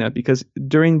with China, because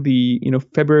during the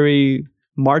February,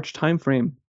 March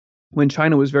timeframe, when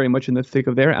China was very much in the thick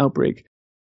of their outbreak,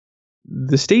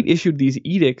 the state issued these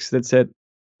edicts that said,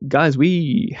 guys,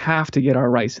 we have to get our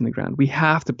rice in the ground. We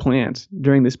have to plant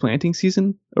during this planting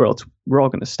season or else we're all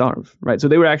going to starve, right? So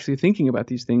they were actually thinking about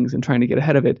these things and trying to get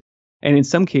ahead of it. And in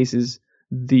some cases,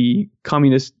 the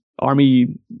communist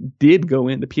army did go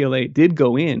in, the PLA did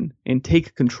go in and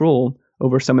take control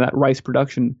over some of that rice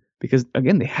production because,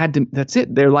 again, they had to, that's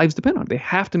it. Their lives depend on it. They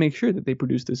have to make sure that they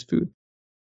produce this food.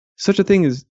 Such a thing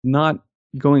is not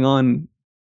going on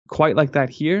quite like that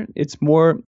here. It's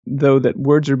more, though, that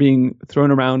words are being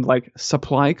thrown around like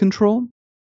supply control.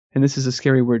 And this is a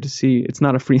scary word to see. It's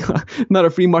not a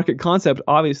free market concept,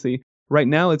 obviously. Right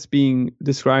now, it's being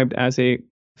described as a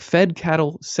fed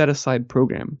cattle set-aside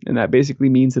program. And that basically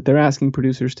means that they're asking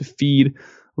producers to feed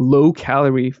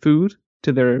low-calorie food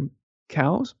to their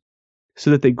cows so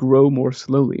that they grow more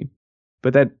slowly.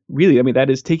 But that really, I mean, that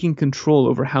is taking control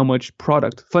over how much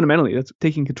product, fundamentally, that's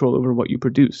taking control over what you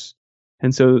produce.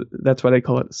 And so that's why they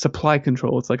call it supply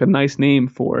control. It's like a nice name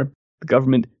for the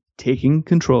government taking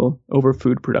control over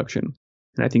food production.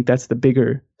 And I think that's the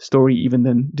bigger story even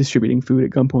than distributing food at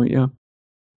gunpoint, yeah.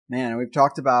 Man, we've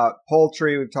talked about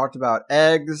poultry, we've talked about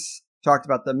eggs, talked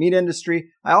about the meat industry.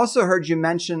 I also heard you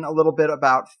mention a little bit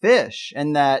about fish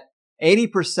and that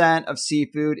 80% of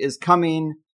seafood is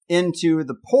coming into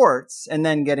the ports and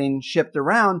then getting shipped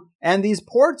around. And these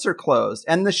ports are closed.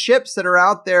 And the ships that are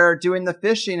out there doing the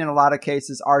fishing in a lot of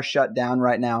cases are shut down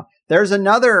right now. There's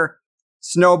another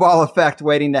snowball effect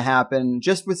waiting to happen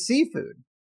just with seafood.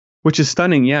 Which is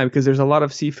stunning, yeah, because there's a lot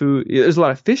of seafood, there's a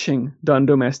lot of fishing done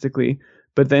domestically.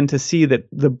 But then to see that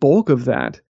the bulk of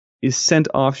that is sent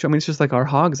offshore, I mean, it's just like our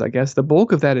hogs, I guess. The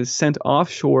bulk of that is sent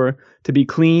offshore to be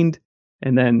cleaned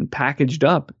and then packaged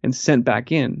up and sent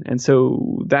back in. And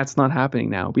so that's not happening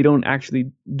now. We don't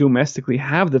actually domestically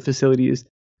have the facilities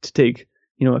to take,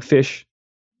 a fish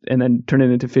and then turn it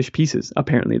into fish pieces.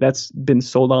 Apparently that's been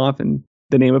sold off in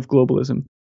the name of globalism.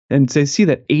 And to see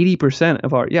that 80%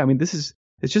 of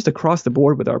it's just across the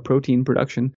board with our protein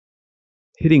production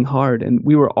hitting hard. And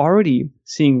we were already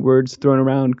seeing words thrown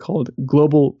around called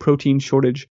global protein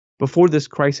shortage before this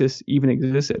crisis even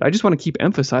existed. I just want to keep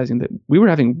emphasizing that we were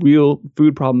having real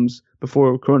food problems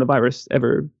before coronavirus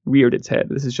ever reared its head.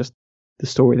 This is just the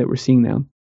story that we're seeing now.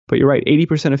 But you're right,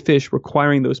 80% of fish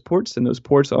requiring those ports, and those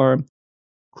ports are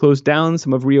closed down.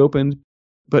 Some have reopened.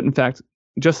 But in fact,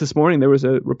 just this morning, there was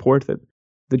a report that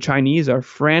the Chinese are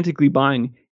frantically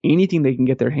buying anything they can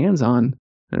get their hands on,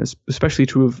 and it's especially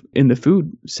true in the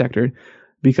food sector,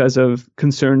 because of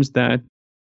concerns that,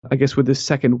 I guess with this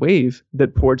second wave,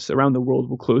 that ports around the world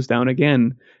will close down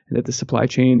again and that the supply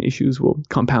chain issues will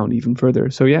compound even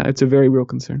further. So yeah, it's a very real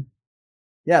concern.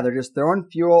 Yeah, they're just throwing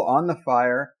fuel on the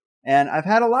fire. And I've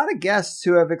had a lot of guests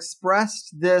who have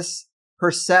expressed this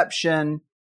perception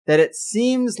that it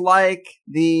seems like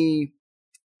the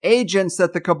agents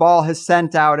that the cabal has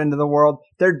sent out into the world,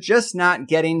 they're just not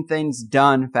getting things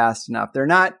done fast enough. They're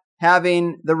not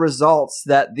having the results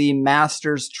that the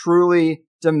masters truly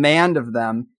demand of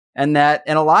them. And that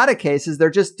in a lot of cases, they're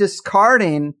just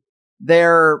discarding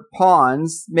their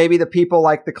pawns, maybe the people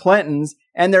like the Clintons,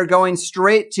 and they're going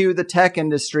straight to the tech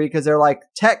industry because they're like,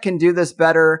 tech can do this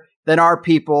better than our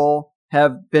people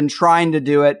have been trying to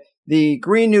do it. The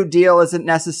Green New Deal isn't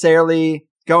necessarily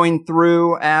going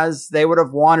through as they would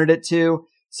have wanted it to.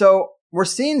 So we're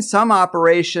seeing some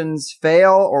operations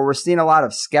fail, or we're seeing a lot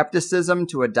of skepticism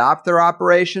to adopt their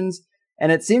operations.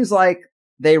 And it seems like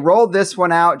they rolled this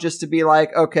one out just to be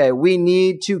like, okay, we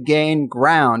need to gain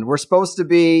ground. We're supposed to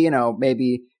be,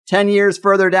 maybe 10 years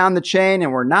further down the chain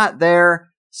and we're not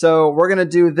there. So we're going to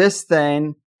do this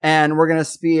thing and we're going to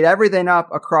speed everything up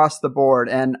across the board.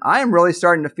 And I'm really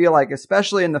starting to feel like,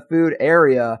 especially in the food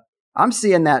area, I'm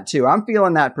seeing that too. I'm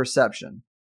feeling that perception.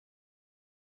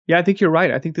 Yeah, I think you're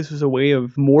right. I think this was a way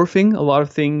of morphing a lot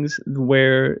of things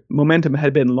where momentum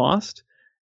had been lost.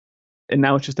 And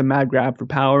now it's just a mad grab for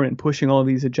power and pushing all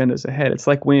these agendas ahead. It's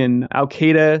like when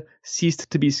Al-Qaeda ceased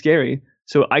to be scary,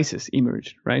 so ISIS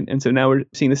emerged, right? And so now we're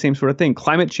seeing the same sort of thing.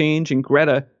 Climate change and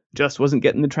Greta just wasn't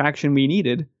getting the traction we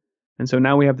needed. And so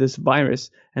now we have this virus,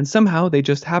 and somehow they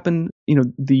just happen,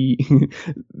 the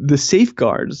the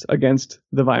safeguards against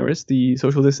the virus, the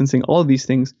social distancing, all of these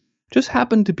things just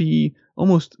happen to be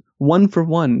almost one for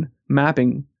one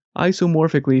mapping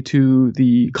isomorphically to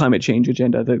the climate change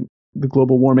agenda, the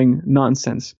global warming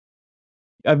nonsense.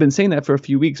 I've been saying that for a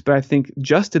few weeks, but I think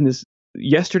just in this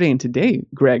yesterday and today,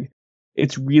 Greg,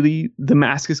 it's really the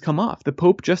mask has come off. The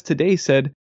Pope just today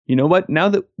said, you know what, now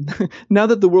that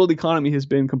the world economy has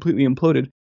been completely imploded,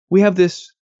 we have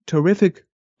this terrific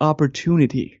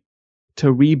opportunity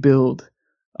to rebuild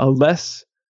a less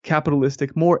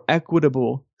capitalistic, more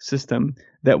equitable system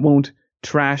that won't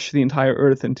trash the entire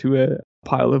earth into a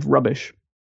pile of rubbish.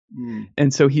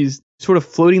 And so he's sort of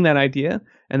floating that idea.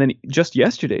 And then just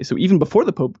yesterday, so even before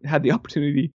the Pope had the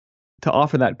opportunity to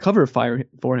offer that cover fire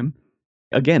for him,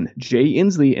 again, Jay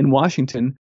Inslee in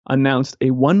Washington announced a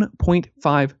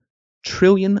 $1.5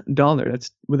 trillion,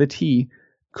 that's with a T,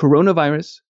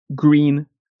 coronavirus green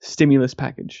stimulus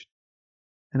package.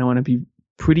 And I want to be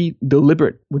pretty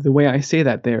deliberate with the way I say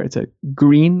that there. It's a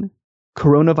green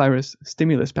coronavirus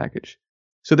stimulus package.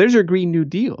 So there's your Green New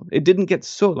Deal. It didn't get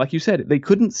sold. Like you said, they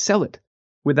couldn't sell it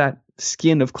with that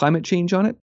skin of climate change on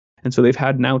it. And so they've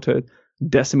had now to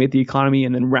decimate the economy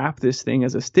and then wrap this thing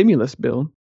as a stimulus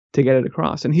bill to get it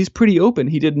across. And he's pretty open.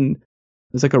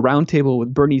 There's like a roundtable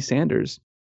with Bernie Sanders.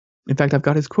 In fact, I've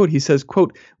got his quote. He says,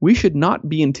 quote, "We should not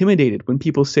be intimidated when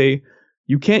people say,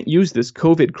 you can't use this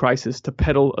COVID crisis to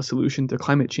peddle a solution to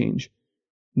climate change.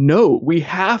 No, we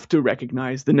have to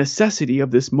recognize the necessity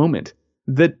of this moment,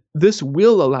 that this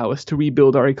will allow us to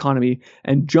rebuild our economy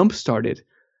and jumpstart it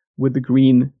with the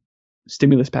green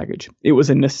stimulus package. It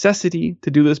was a necessity to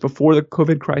do this before the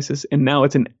COVID crisis, and now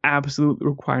it's an absolute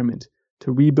requirement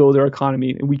to rebuild our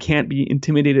economy, and we can't be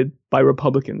intimidated by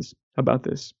Republicans about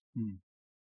this."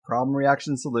 Problem,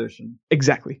 reaction, solution.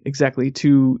 Exactly.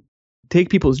 To take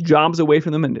people's jobs away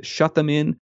from them and to shut them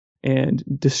in and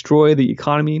destroy the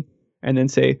economy, and then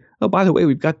say, oh, by the way,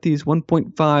 we've got these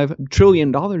 $1.5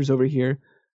 trillion over here,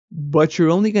 but you're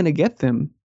only going to get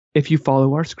them if you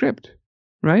follow our script,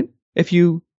 right? If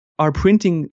you're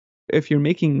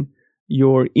making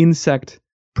your insect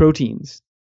proteins,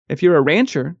 if you're a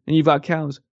rancher and you've got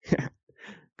cows,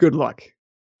 good luck.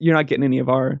 You're not getting any of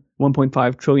our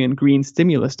 1.5 trillion green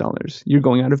stimulus dollars. You're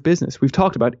going out of business. We've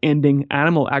talked about ending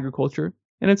animal agriculture,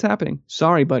 and it's happening.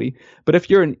 Sorry, buddy. But if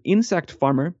you're an insect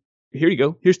farmer, here you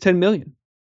go. Here's 10 million.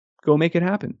 Go make it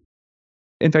happen.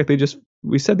 In fact, they just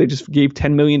gave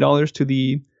 $10 million to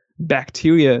the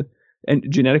bacteria and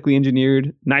genetically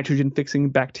engineered nitrogen fixing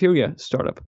bacteria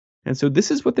startup. And so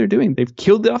this is what they're doing. They've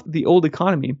killed off the old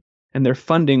economy, and they're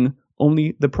funding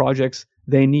only the projects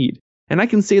they need. And I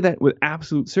can say that with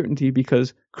absolute certainty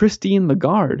because Christine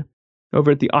Lagarde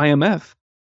over at the IMF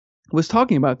was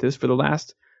talking about this for the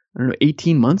last,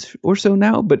 18 months or so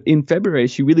now. But in February,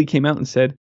 she really came out and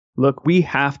said, look, we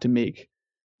have to make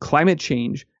climate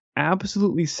change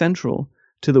absolutely central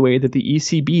to the way that the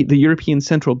ECB, the European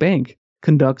Central Bank,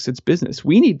 conducts its business.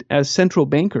 We need, as central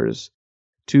bankers,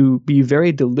 to be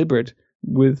very deliberate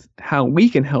with how we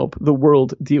can help the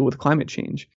world deal with climate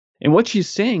change. And what she's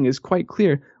saying is quite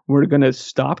clear. We're going to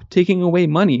stop taking away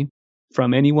money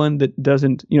from anyone that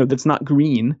doesn't, that's not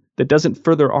green, that doesn't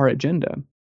further our agenda.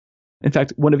 In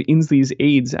fact, one of Inslee's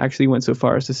aides actually went so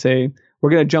far as to say, we're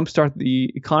going to jumpstart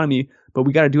the economy, but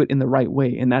we got to do it in the right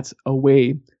way. And that's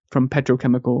away from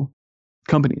petrochemical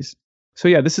companies. So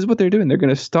yeah, this is what they're doing. They're going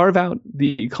to starve out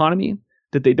the economy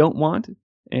that they don't want.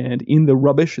 And in the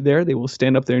rubbish there, they will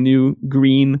stand up their new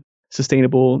green,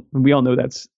 sustainable, and we all know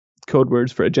that's code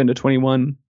words for Agenda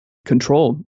 21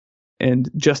 control. And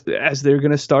just as they're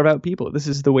going to starve out people, this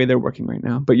is the way they're working right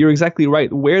now. But you're exactly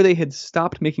right. Where they had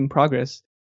stopped making progress,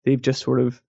 they've just sort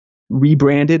of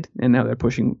rebranded, and now they're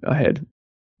pushing ahead.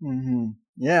 Mm-hmm.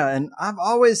 Yeah, and I've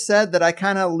always said that I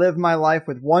kind of live my life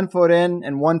with 1 foot in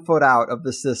and 1 foot out of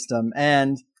the system.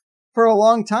 And for a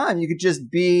long time, you could just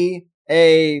be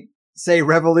a, say,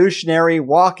 revolutionary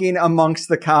walking amongst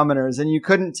the commoners, and you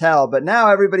couldn't tell. But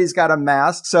now everybody's got a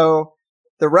mask, so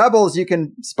the rebels, you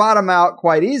can spot them out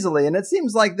quite easily. And it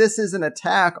seems like this is an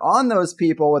attack on those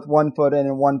people with 1 foot in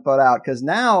and 1 foot out, because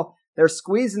now they're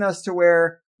squeezing us to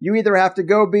where you either have to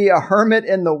go be a hermit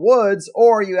in the woods,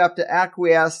 or you have to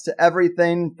acquiesce to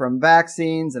everything from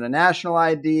vaccines and a national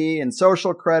ID and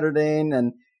social crediting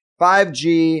and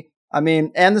 5G.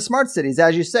 And the smart cities,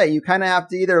 as you say, you kind of have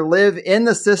to either live in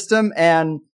the system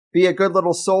and be a good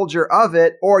little soldier of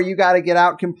it, or you got to get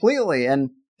out completely.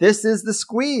 And this is the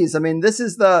squeeze. This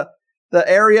is the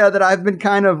area that I've been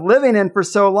kind of living in for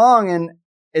so long, and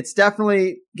it's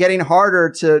definitely getting harder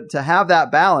to have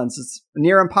that balance. It's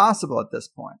near impossible at this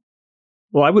point.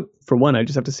 Well, I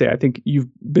just have to say, I think you've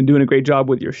been doing a great job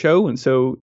with your show. And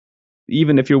so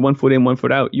even if you're 1 foot in, 1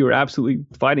 foot out, you're absolutely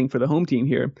fighting for the home team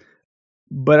here.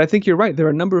 But I think you're right. There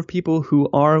are a number of people who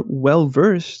are well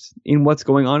versed in what's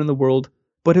going on in the world,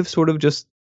 but have sort of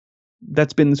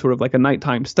that's been sort of like a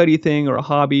nighttime study thing or a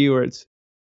hobby, or it's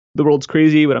the world's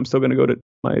crazy, but I'm still going to go to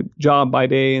my job by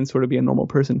day and sort of be a normal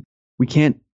person. We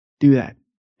can't do that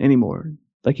anymore.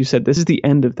 Like you said, this is the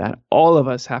end of that. All of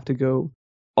us have to go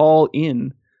all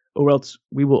in, or else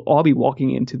we will all be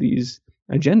walking into these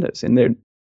agendas. And they're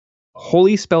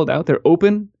wholly spelled out. They're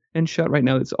open and shut right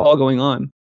now. It's all going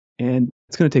on. And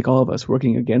it's going to take all of us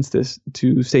working against this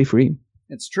to stay free.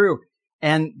 It's true.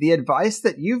 And the advice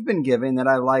that you've been giving that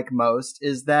I like most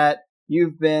is that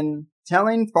you've been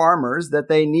telling farmers that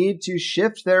they need to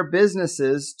shift their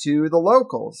businesses to the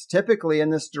locals, typically in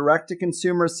this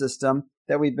direct-to-consumer system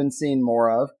that we've been seeing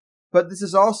more of. But this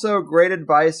is also great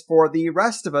advice for the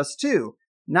rest of us, too,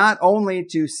 not only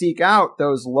to seek out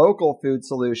those local food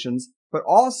solutions, but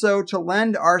also to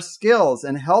lend our skills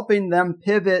in helping them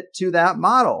pivot to that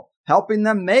model, helping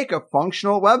them make a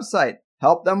functional website,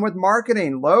 help them with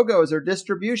marketing, logos, or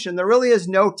distribution. There really is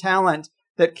no talent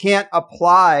that can't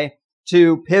apply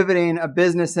to pivoting a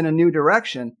business in a new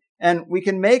direction. And we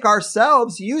can make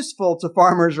ourselves useful to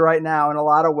farmers right now in a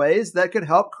lot of ways that could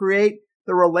help create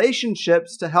the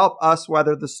relationships to help us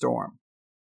weather the storm.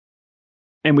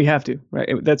 And we have to, right?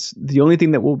 That's the only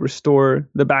thing that will restore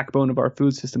the backbone of our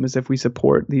food system is if we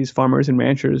support these farmers and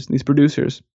ranchers, these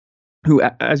producers who,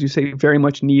 as you say, very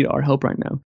much need our help right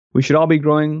now. We should all be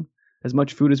growing as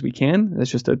much food as we can. That's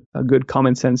just a good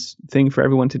common sense thing for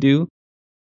everyone to do.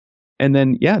 And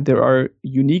then, there are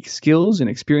unique skills and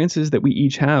experiences that we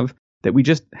each have that we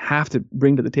just have to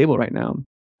bring to the table right now.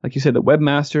 Like you said, the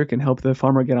webmaster can help the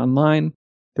farmer get online.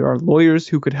 There are lawyers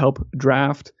who could help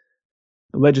draft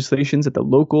legislations at the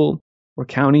local or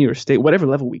county or state, whatever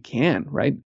level we can,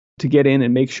 right? To get in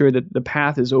and make sure that the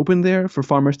path is open there for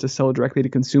farmers to sell directly to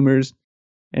consumers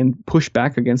and push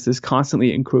back against this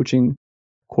constantly encroaching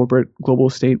corporate global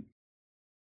state.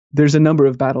 There's a number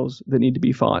of battles that need to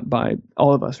be fought by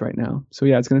all of us right now. So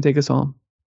it's going to take us all.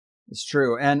 It's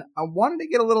true. And I wanted to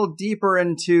get a little deeper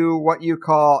into what you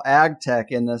call AgTech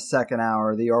in the second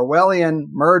hour, the Orwellian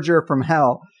merger from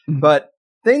hell. Mm-hmm. But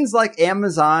things like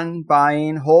Amazon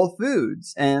buying Whole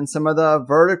Foods and some of the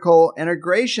vertical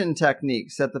integration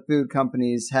techniques that the food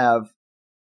companies have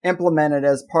implemented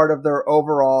as part of their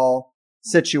overall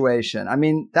situation. I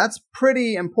mean, that's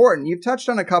pretty important. You've touched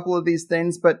on a couple of these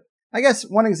things, but I guess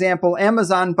one example,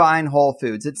 Amazon buying Whole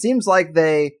Foods. It seems like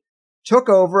they took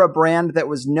over a brand that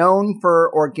was known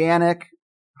for organic,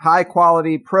 high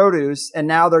quality produce, and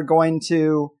now they're going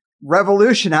to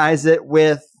revolutionize it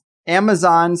with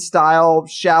Amazon style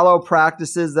shallow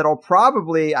practices that'll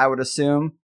probably, I would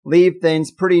assume, leave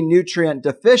things pretty nutrient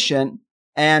deficient.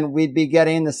 And we'd be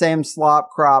getting the same slop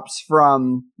crops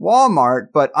from Walmart,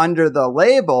 but under the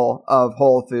label of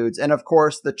Whole Foods. And of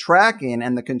course, the tracking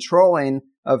and the controlling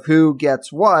of who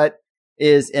gets what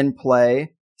is in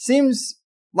play. Seems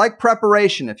like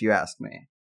preparation, if you ask me.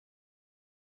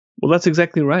 Well, that's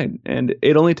exactly right. And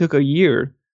it only took a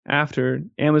year after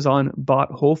Amazon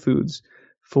bought Whole Foods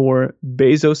for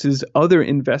Bezos's other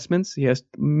investments. He has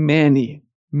many,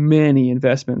 many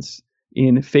investments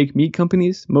in fake meat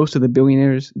companies. Most of the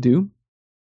billionaires do.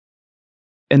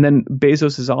 And then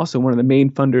Bezos is also one of the main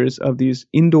funders of these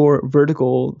indoor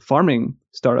vertical farming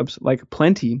startups like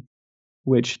Plenty,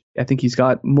 which I think he's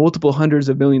got multiple hundreds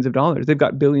of millions of dollars. They've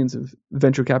got billions of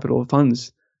venture capital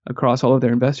funds across all of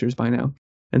their investors by now.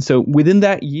 And so within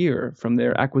that year from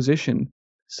their acquisition,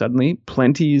 suddenly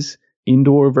Plenty's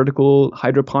indoor vertical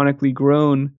hydroponically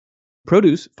grown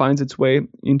produce finds its way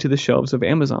into the shelves of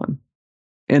Amazon.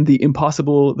 And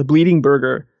the bleeding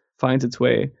burger finds its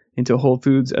way into Whole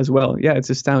Foods as well. Yeah, it's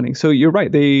astounding. So you're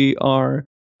right. They are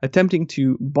attempting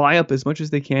to buy up as much as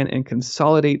they can and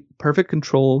consolidate perfect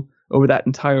control over that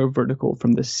entire vertical,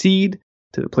 from the seed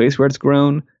to the place where it's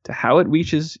grown to how it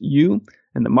reaches you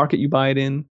and the market you buy it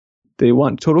in. They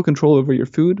want total control over your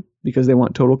food because they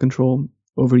want total control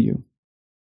over you.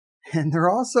 And there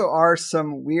also are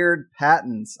some weird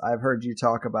patents I've heard you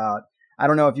talk about. I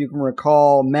don't know if you can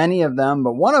recall many of them,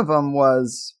 but one of them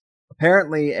was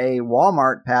apparently a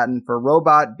Walmart patent for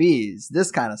robot bees,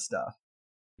 this kind of stuff.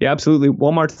 Yeah, absolutely.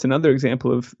 Walmart's another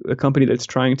example of a company that's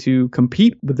trying to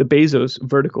compete with the Bezos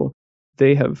vertical.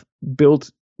 They have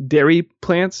built dairy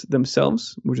plants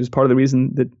themselves, which is part of the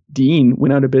reason that Dean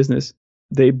went out of business.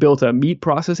 They built a meat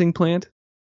processing plant.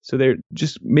 So they're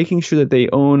just making sure that they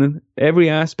own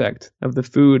every aspect of the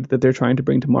food that they're trying to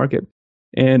bring to market.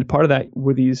 And part of that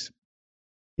were these,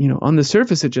 on the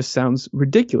surface, it just sounds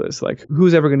ridiculous. Like,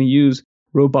 who's ever going to use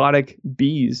robotic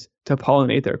bees to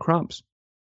pollinate their crops?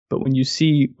 But when you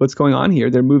see what's going on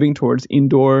here, they're moving towards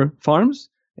indoor farms,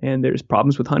 and there's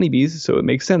problems with honeybees. So it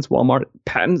makes sense. Walmart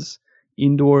patents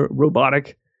indoor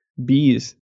robotic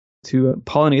bees to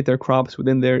pollinate their crops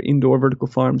within their indoor vertical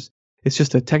farms. It's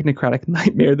just a technocratic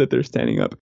nightmare that they're standing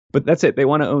up. But that's it. They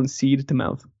want to own seed to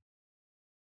mouth.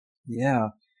 Yeah.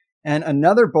 And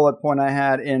another bullet point I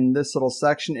had in this little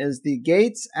section is the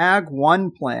Gates Ag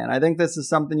 1 plan. I think this is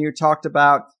something you talked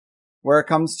about where it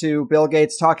comes to Bill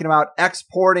Gates talking about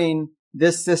exporting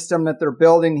this system that they're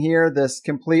building here, this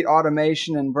complete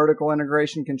automation and vertical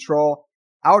integration control,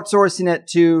 outsourcing it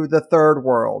to the third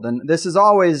world. And this is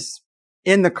always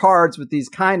in the cards with these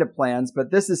kind of plans,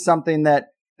 but this is something that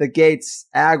the Gates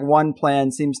Ag 1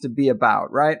 plan seems to be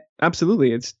about, right?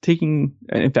 Absolutely. It's taking,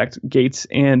 in fact, Gates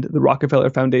and the Rockefeller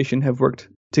Foundation have worked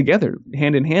together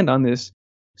hand in hand on this.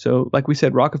 So like we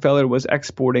said, Rockefeller was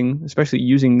exporting, especially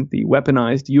using the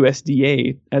weaponized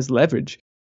USDA as leverage,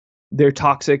 their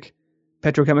toxic,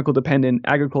 petrochemical dependent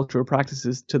agricultural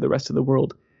practices to the rest of the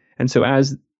world. And so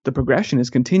as the progression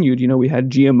has continued, we had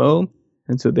GMO,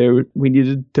 and so we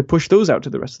needed to push those out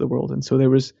to the rest of the world. And so there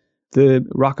was the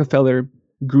Rockefeller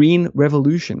Green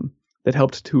Revolution that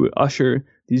helped to usher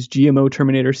these GMO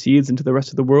Terminator seeds into the rest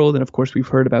of the world. And of course, we've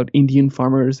heard about Indian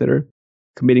farmers that are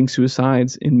committing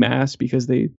suicides in mass because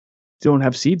they don't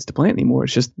have seeds to plant anymore.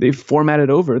 It's just they've formatted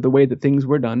over the way that things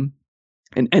were done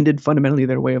and ended fundamentally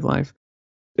their way of life.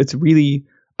 It's really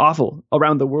awful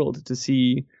around the world to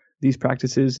see these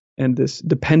practices and this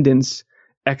dependence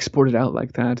exported out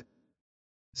like that.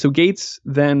 So Gates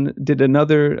then did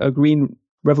a Green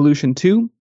Revolution 2.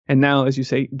 And now, as you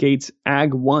say, Gates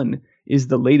Ag 1 is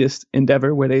the latest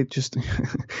endeavor where they just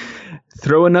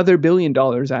throw another $1 billion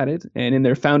at it. And in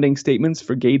their founding statements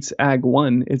for Gates Ag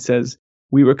 1, it says,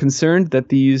 "We were concerned that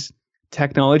these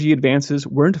technology advances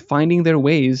weren't finding their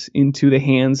ways into the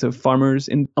hands of farmers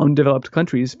in undeveloped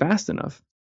countries fast enough."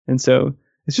 And so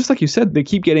it's just like you said, they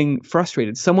keep getting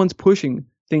frustrated. Someone's pushing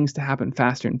things to happen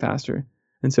faster and faster.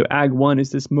 And so Ag 1 is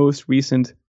this most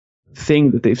recent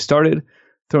thing that they've started,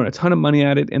 throwing a ton of money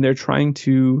at it, and they're trying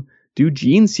to do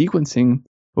gene sequencing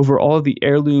over all of the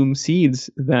heirloom seeds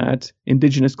that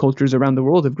indigenous cultures around the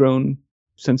world have grown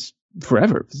since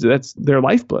forever. So that's their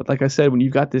lifeblood. Like I said, when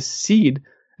you've got this seed,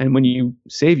 and when you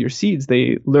save your seeds,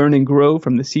 they learn and grow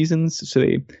from the seasons. So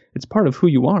it's part of who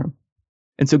you are.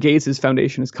 And so Gates'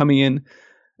 foundation is coming in,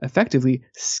 effectively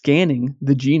scanning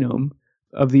the genome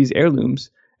of these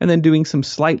heirlooms, and then doing some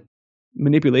slight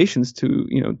manipulations to,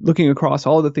 looking across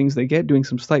all the things they get, doing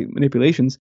some slight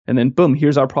manipulations, and then boom,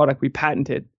 here's our product. We patent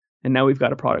it. And now we've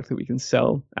got a product that we can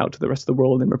sell out to the rest of the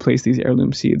world and replace these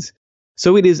heirloom seeds.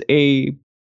 So it is a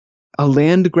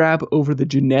land grab over the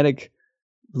genetic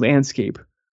landscape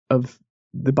of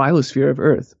the biosphere of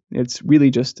Earth. It's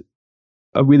really just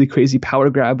a really crazy power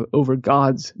grab over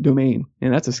God's domain.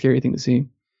 And that's a scary thing to see.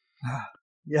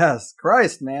 Yes,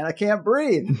 Christ, man, I can't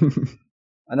breathe.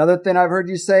 Another thing I've heard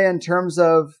you say in terms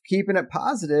of keeping it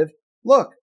positive,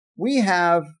 look, we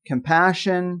have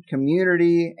compassion,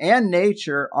 community, and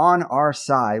nature on our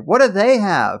side. What do they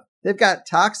have? They've got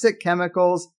toxic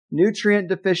chemicals,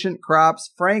 nutrient-deficient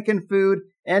crops, frankenfood,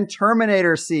 and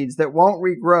Terminator seeds that won't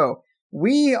regrow.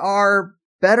 We are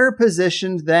better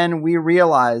positioned than we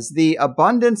realize. The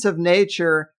abundance of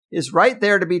nature is right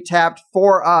there to be tapped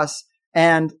for us,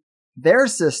 and their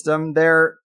system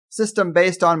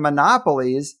based on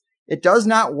monopolies, it does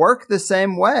not work the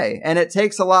same way. And it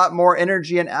takes a lot more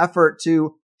energy and effort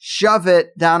to shove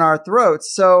it down our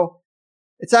throats. So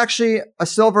it's actually a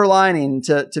silver lining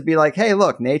to be like, hey,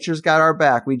 look, nature's got our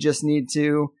back. We just need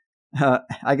to,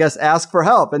 ask for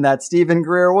help in that Stephen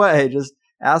Greer way. Just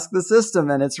ask the system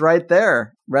and it's right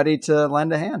there, ready to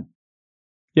lend a hand.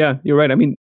 Yeah, you're right. I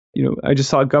mean, I just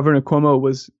saw Governor Cuomo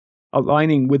was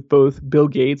aligning with both Bill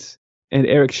Gates and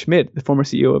Eric Schmidt, the former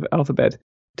CEO of Alphabet,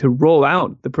 to roll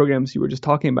out the programs you were just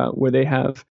talking about, where they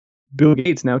have Bill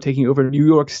Gates now taking over New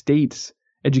York State's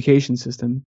education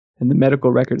system and the medical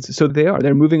records. So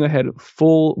they're moving ahead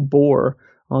full bore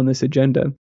on this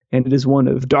agenda. And it is one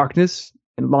of darkness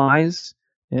and lies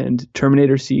and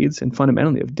Terminator seeds and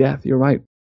fundamentally of death. You're right.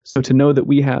 So to know that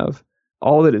we have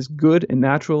all that is good and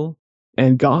natural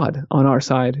and God on our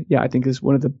side, I think is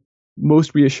one of the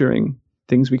most reassuring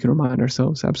things we can remind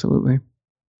ourselves. Absolutely.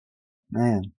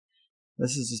 Man,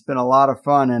 this has just been a lot of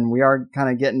fun, and we are kind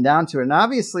of getting down to it. And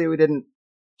obviously we didn't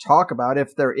talk about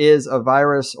if there is a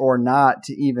virus or not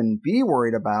to even be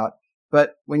worried about.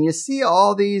 But when you see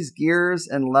all these gears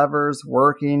and levers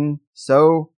working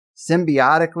so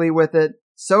symbiotically with it,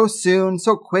 so soon,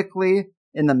 so quickly,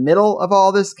 in the middle of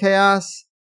all this chaos,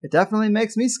 it definitely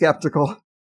makes me skeptical.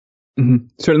 Mm-hmm.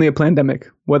 Certainly a pandemic,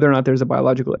 whether or not there's a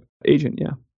biological agent,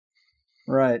 yeah.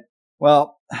 Right.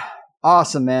 Well,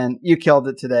 awesome, man. You killed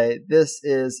it today. This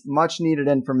is much needed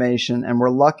information, and we're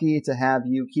lucky to have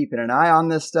you keeping an eye on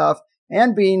this stuff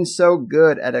and being so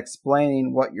good at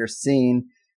explaining what you're seeing.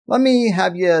 Let me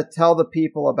have you tell the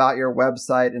people about your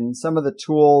website and some of the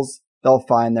tools they'll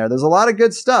find there. There's a lot of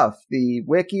good stuff. The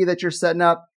wiki that you're setting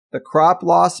up, the crop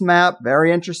loss map,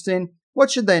 very interesting.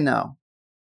 What should they know?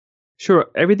 Sure.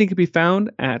 Everything can be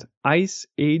found at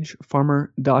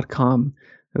iceagefarmer.com.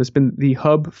 It's been the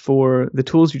hub for the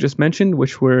tools you just mentioned,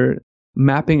 which were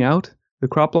mapping out the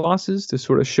crop losses to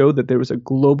sort of show that there was a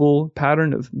global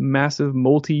pattern of massive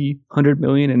multi-hundred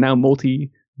million and now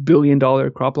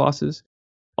multi-billion-dollar crop losses.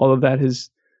 All of that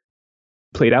has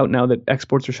played out now that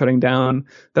exports are shutting down.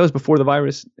 That was before the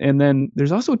virus. And then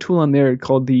there's also a tool on there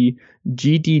called the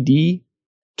GDD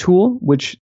tool,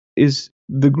 which is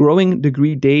the growing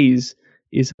degree days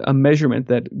is a measurement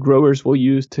that growers will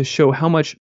use to show how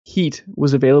much heat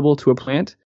was available to a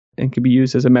plant and can be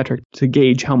used as a metric to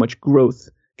gauge how much growth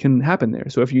can happen there.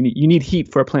 So if you need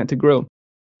heat for a plant to grow.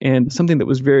 And something that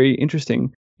was very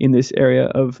interesting in this area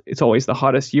of it's always the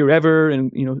hottest year ever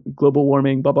and global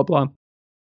warming, blah, blah, blah,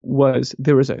 was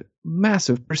there was a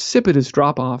massive precipitous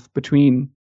drop off between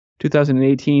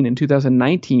 2018 and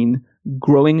 2019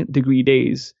 growing degree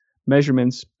days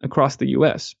measurements across the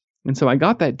US. And so I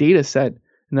got that data set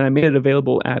and then I made it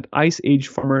available at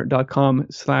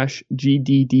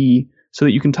iceagefarmer.com/GDD so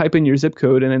that you can type in your zip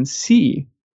code and then see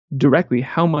directly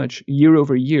how much year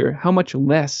over year, how much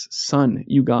less sun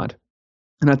you got.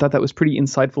 And I thought that was pretty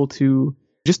insightful to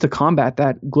combat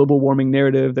that global warming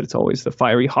narrative that it's always the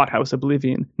fiery hothouse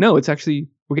oblivion. No, it's actually,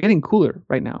 we're getting cooler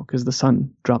right now because the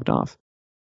sun dropped off.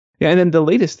 Yeah, and then the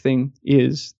latest thing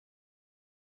is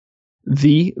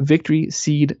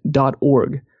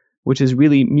thevictoryseed.org, which is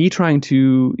really me trying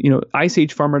to,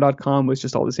 iceagefarmer.com was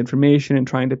just all this information and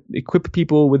trying to equip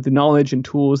people with the knowledge and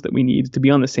tools that we need to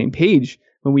be on the same page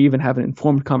when we even have an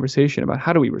informed conversation about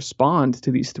how do we respond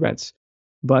to these threats.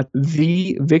 But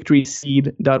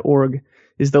thevictoryseed.org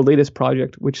is the latest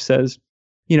project, which says,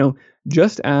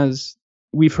 just as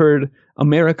we've heard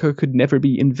America could never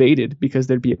be invaded because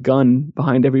there'd be a gun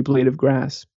behind every blade of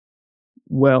grass.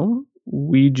 Well,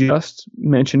 we just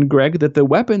mentioned, Greg, that the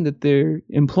weapon that they're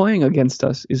employing against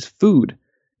us is food.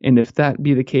 And if that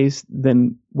be the case,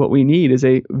 then what we need is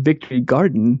a victory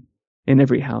garden in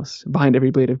every house, behind every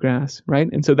blade of grass, right?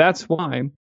 And so that's why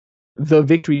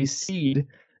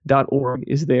thevictoryseed.org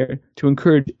is there to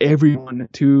encourage everyone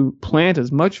to plant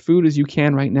as much food as you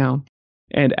can right now.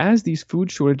 And as these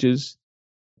food shortages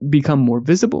become more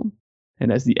visible,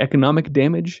 and as the economic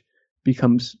damage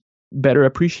becomes better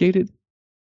appreciated,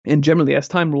 and generally as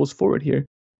time rolls forward here,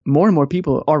 more and more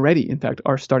people already, in fact,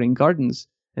 are starting gardens,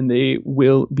 and they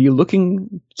will be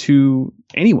looking to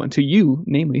anyone, to you,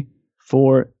 namely,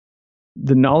 for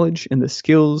the knowledge and the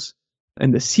skills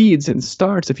and the seeds and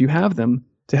starts, if you have them,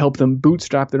 to help them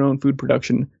bootstrap their own food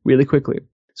production really quickly.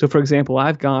 So, for example,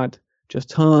 I've got just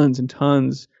tons and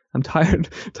tons. I'm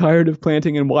tired of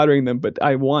planting and watering them, but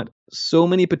I want so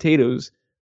many potatoes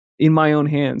in my own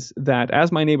hands that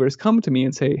as my neighbors come to me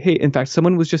and say, hey, in fact,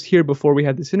 someone was just here before we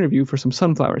had this interview for some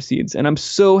sunflower seeds, and I'm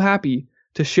so happy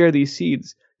to share these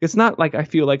seeds. It's not like I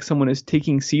feel like someone is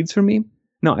taking seeds from me.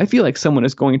 No, I feel like someone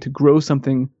is going to grow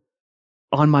something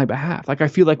on my behalf. Like I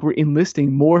feel like we're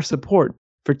enlisting more support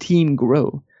for Team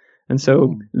Grow. And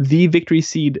so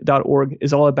thevictoryseed.org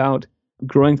is all about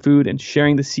growing food and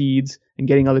sharing the seeds and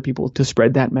getting other people to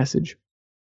spread that message.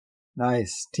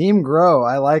 Nice. Team Grow.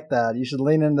 I like that. You should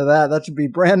lean into that. That should be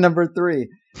brand number 3.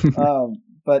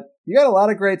 But you got a lot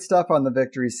of great stuff on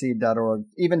thevictoryseed.org,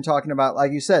 even talking about,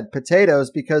 like you said,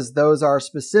 potatoes, because those are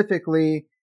specifically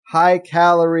high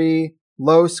calorie,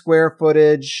 low square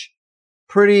footage,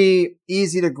 pretty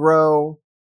easy to grow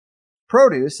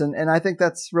produce. And I think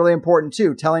that's really important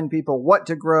too, telling people what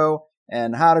to grow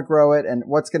and how to grow it and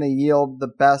what's going to yield the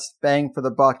best bang for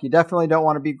the buck. You definitely don't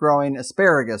want to be growing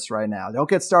asparagus right now. Don't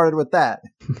get started with that.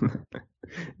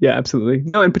 Yeah,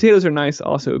 absolutely. No, and potatoes are nice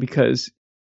also because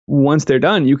once they're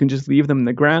done, you can just leave them in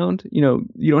the ground. You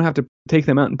don't have to take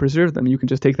them out and preserve them. You can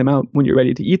just take them out when you're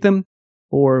ready to eat them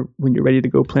or when you're ready to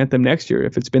go plant them next year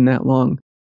if it's been that long.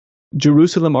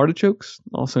 Jerusalem artichokes,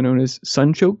 also known as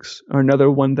sunchokes, are another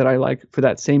one that I like for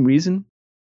that same reason.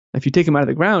 If you take them out of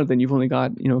the ground, then you've only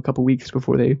got, a couple weeks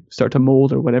before they start to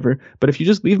mold or whatever. But if you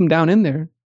just leave them down in there,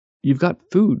 you've got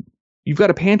food. You've got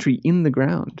a pantry in the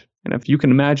ground. And if you can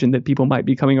imagine that people might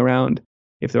be coming around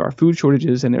if there are food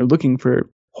shortages and they're looking for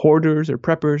hoarders or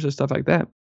preppers or stuff like that.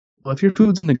 Well, if your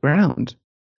food's in the ground,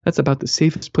 that's about the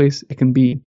safest place it can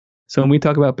be. So when we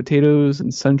talk about potatoes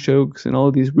and sunchokes and all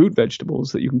of these root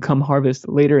vegetables that you can come harvest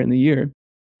later in the year,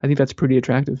 I think that's pretty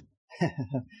attractive.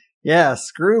 Yeah,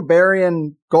 screw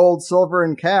burying gold, silver,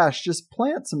 and cash. Just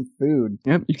plant some food.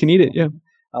 Yep, you can eat it, yeah.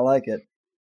 I like it.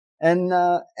 And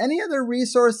any other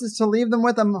resources to leave them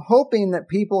with? I'm hoping that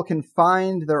people can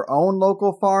find their own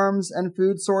local farms and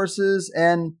food sources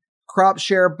and crop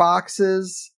share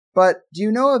boxes. But do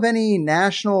you know of any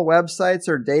national websites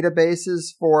or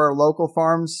databases for local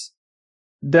farms?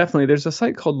 Definitely. There's a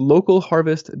site called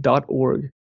localharvest.org,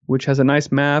 which has a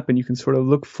nice map, and you can sort of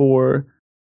look for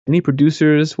any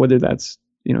producers, whether that's,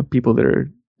 people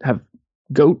that have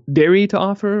goat dairy to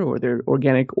offer, or they're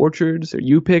organic orchards or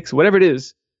U-Picks, whatever it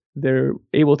is, they're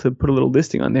able to put a little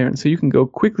listing on there. And so you can go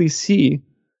quickly see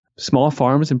small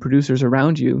farms and producers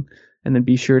around you, and then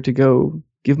be sure to go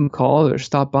give them a call or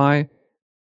stop by.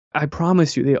 I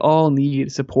promise you, they all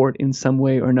need support in some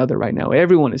way or another right now.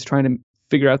 Everyone is trying to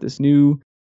figure out this new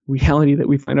reality that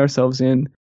we find ourselves in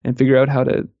and figure out how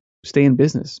to stay in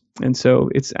business. And so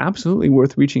it's absolutely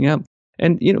worth reaching out.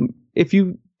 And, if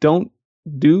you don't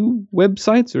do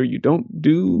websites, or you don't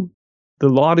do the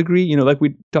law degree, like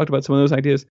we talked about some of those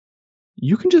ideas,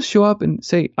 you can just show up and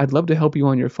say, I'd love to help you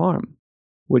on your farm,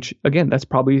 which, again, that's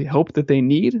probably help that they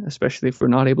need, especially if we're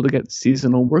not able to get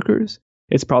seasonal workers.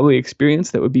 It's probably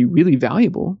experience that would be really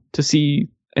valuable. To see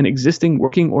an existing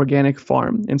working organic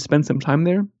farm and spend some time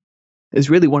there is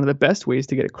really one of the best ways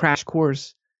to get a crash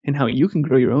course in how you can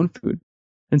grow your own food.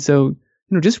 And so,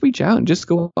 just reach out and just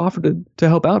go offer to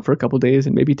help out for a couple of days,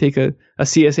 and maybe take a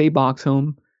CSA box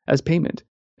home as payment.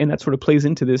 And that sort of plays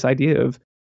into this idea of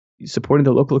supporting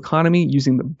the local economy,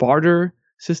 using the barter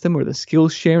system or the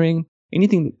skills sharing,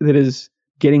 anything that is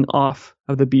getting off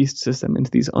of the beast system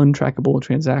into these untrackable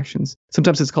transactions.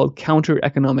 Sometimes it's called counter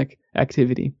economic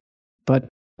activity, but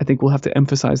I think we'll have to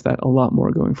emphasize that a lot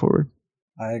more going forward.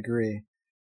 I agree.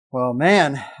 Well,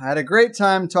 man, I had a great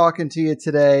time talking to you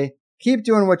today. Keep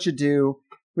doing what you do.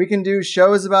 We can do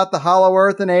shows about the Hollow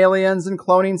Earth and aliens and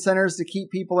cloning centers to keep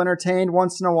people entertained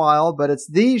once in a while, but it's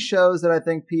these shows that I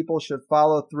think people should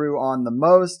follow through on the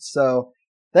most. So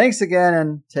thanks again,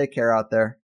 and take care out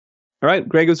there. All right,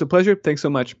 Greg, it was a pleasure. Thanks so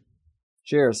much.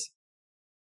 Cheers.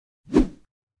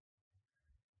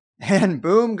 And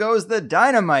boom goes the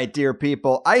dynamite, dear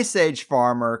people. Ice Age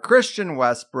farmer, Christian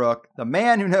Westbrook, the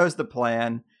man who knows the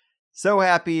plan. So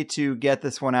happy to get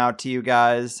this one out to you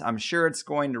guys. I'm sure it's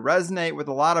going to resonate with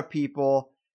a lot of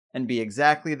people and be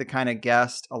exactly the kind of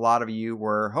guest a lot of you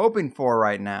were hoping for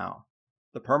right now.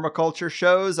 The permaculture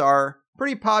shows are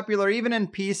pretty popular even in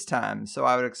peacetime, so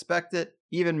I would expect it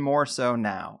even more so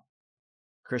now.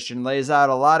 Christian lays out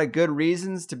a lot of good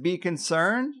reasons to be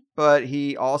concerned, but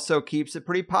he also keeps it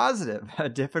pretty positive, a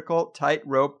difficult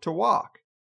tightrope to walk.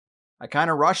 I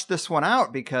kind of rushed this one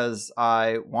out because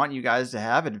I want you guys to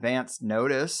have advanced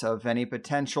notice of any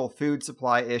potential food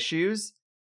supply issues,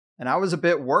 and I was a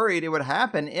bit worried it would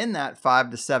happen in that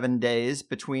 5 to 7 days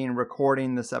between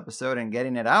recording this episode and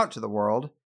getting it out to the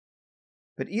world.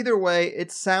 But either way,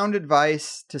 it's sound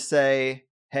advice to say,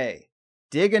 hey,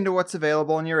 dig into what's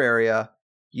available in your area,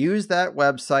 use that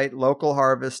website,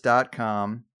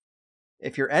 localharvest.com.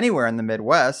 If you're anywhere in the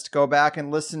Midwest, go back and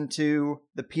listen to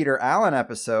the Peter Allen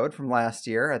episode from last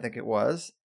year, I think it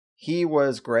was. He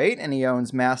was great, and he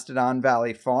owns Mastodon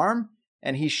Valley Farm,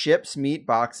 and he ships meat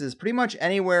boxes pretty much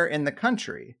anywhere in the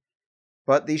country.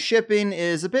 But the shipping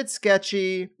is a bit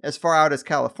sketchy as far out as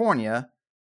California.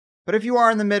 But if you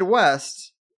are in the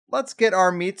Midwest, let's get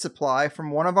our meat supply from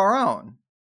one of our own.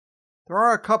 There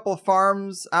are a couple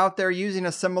farms out there using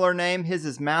a similar name. His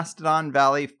is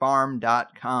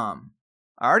MastodonValleyFarm.com.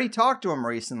 I already talked to him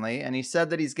recently, and he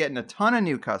said that he's getting a ton of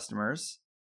new customers,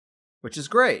 which is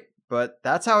great, but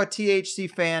that's how a THC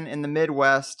fan in the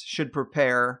Midwest should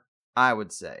prepare, I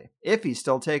would say, if he's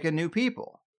still taking new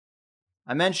people.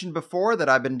 I mentioned before that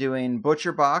I've been doing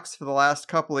Butcher Box for the last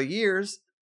couple of years.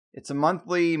 It's a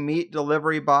monthly meat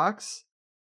delivery box.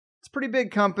 It's a pretty big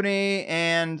company,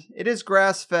 and it is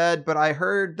grass-fed, but I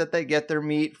heard that they get their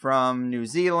meat from New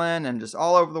Zealand and just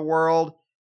all over the world.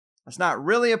 That's not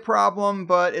really a problem,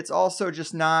 but it's also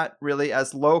just not really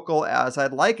as local as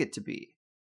I'd like it to be.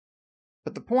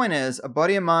 But the point is, a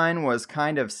buddy of mine was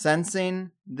kind of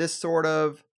sensing this sort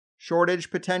of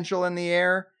shortage potential in the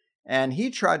air, and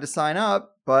he tried to sign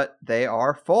up, but they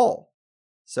are full.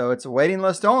 So it's a waiting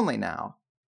list only now.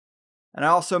 And I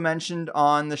also mentioned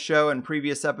on the show in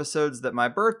previous episodes that my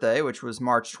birthday, which was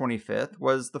March 25th,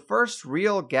 was the first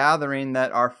real gathering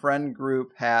that our friend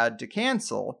group had to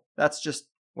cancel. That's just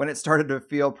when it started to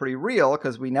feel pretty real,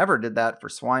 because we never did that for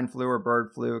swine flu or bird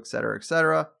flu, etc.,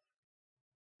 etc.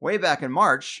 Way back in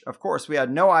March, of course, we had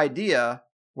no idea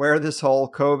where this whole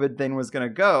COVID thing was going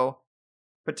to go.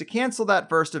 But to cancel that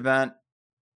first event,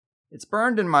 it's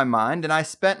burned in my mind, and I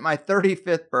spent my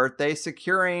 35th birthday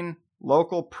securing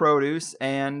local produce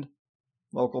and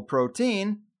local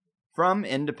protein from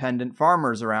independent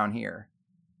farmers around here.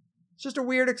 It's just a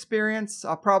weird experience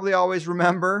I'll probably always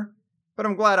remember, but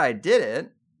I'm glad I did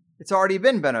it. It's already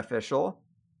been beneficial,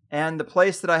 and the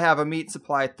place that I have a meat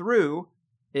supply through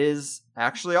is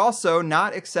actually also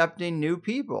not accepting new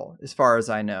people, as far as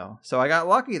I know, so I got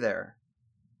lucky there.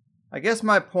 I guess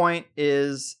my point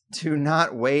is to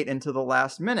not wait until the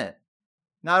last minute.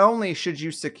 Not only should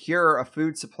you secure a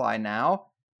food supply now,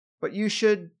 but you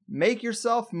should make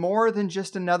yourself more than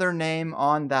just another name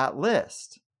on that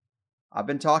list. I've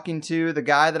been talking to the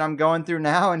guy that I'm going through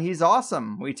now, and he's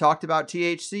awesome. We talked about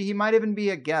THC. He might even be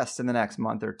a guest in the next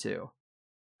month or two.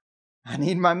 I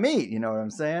need my meat, you know what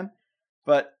I'm saying?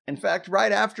 But in fact,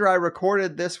 right after I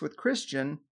recorded this with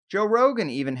Christian, Joe Rogan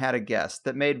even had a guest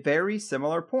that made very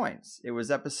similar points. It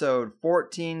was episode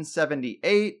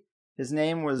 1478. His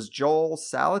name was Joel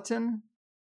Salatin,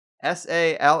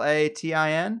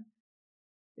 Salatin.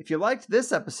 If you liked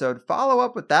this episode, follow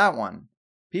up with that one.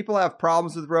 People have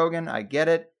problems with Rogan, I get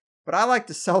it, but I like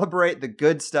to celebrate the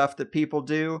good stuff that people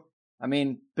do. I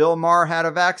mean, Bill Maher had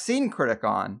a vaccine critic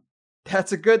on.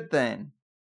 That's a good thing.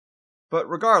 But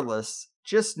regardless,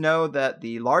 just know that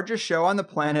the largest show on the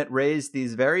planet raised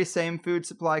these very same food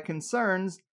supply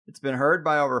concerns. It's been heard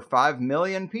by over 5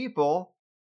 million people.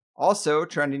 Also,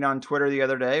 trending on Twitter the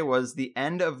other day was "the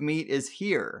end of meat is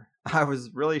here." I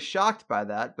was really shocked by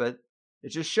that, but it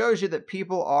just shows you that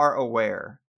people are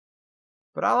aware.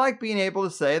 But I like being able to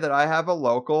say that I have a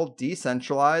local,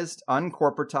 decentralized,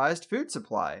 uncorporatized food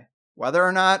supply. Whether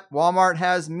or not Walmart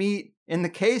has meat in the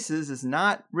cases is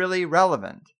not really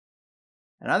relevant.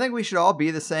 And I think we should all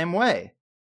be the same way.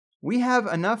 We have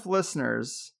enough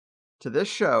listeners to this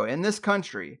show in this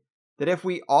country that if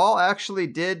we all actually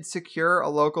did secure a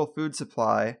local food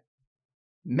supply,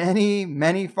 many,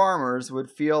 many farmers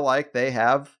would feel like they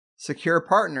have secure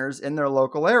partners in their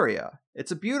local area.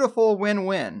 It's a beautiful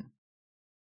win-win.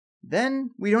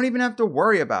 Then we don't even have to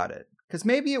worry about it, because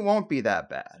maybe it won't be that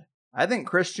bad. I think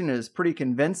Christian is pretty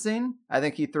convincing. I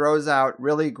think he throws out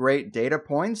really great data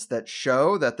points that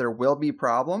show that there will be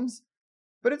problems,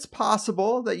 but it's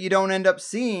possible that you don't end up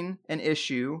seeing an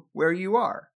issue where you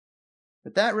are.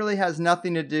 But that really has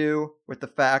nothing to do with the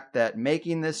fact that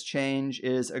making this change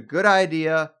is a good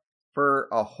idea for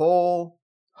a whole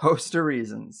host of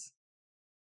reasons.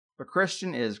 But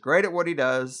Christian is great at what he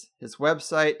does. His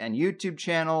website and YouTube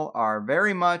channel are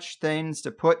very much things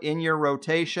to put in your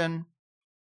rotation.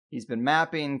 He's been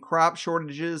mapping crop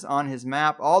shortages on his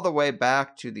map all the way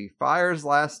back to the fires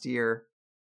last year.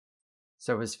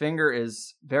 So his finger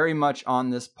is very much on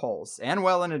this pulse, and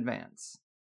well in advance.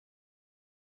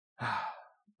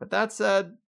 But that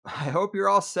said, I hope you're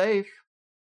all safe.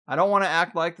 I don't want to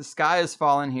act like the sky is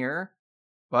falling here,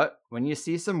 but when you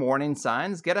see some warning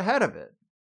signs, get ahead of it.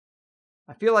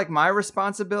 I feel like my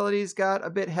responsibilities got a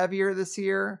bit heavier this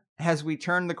year. As we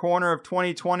turned the corner of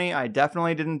 2020, I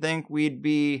definitely didn't think we'd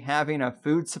be having a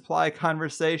food supply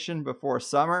conversation before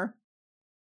summer.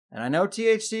 And I know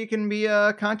THC can be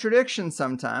a contradiction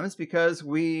sometimes because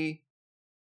we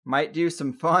might do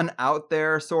some fun out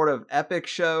there sort of epic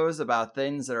shows about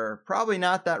things that are probably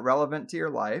not that relevant to your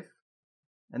life.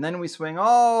 And then we swing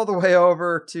all the way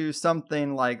over to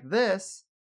something like this.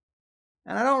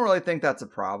 And I don't really think that's a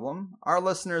problem. Our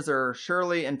listeners are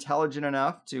surely intelligent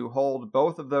enough to hold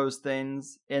both of those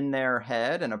things in their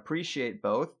head and appreciate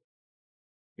both.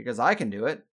 Because I can do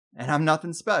it, and I'm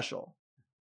nothing special.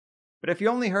 But if you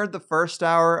only heard the first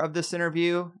hour of this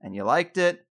interview and you liked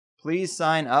it, please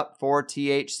sign up for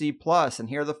THC Plus and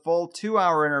hear the full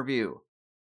 2-hour interview.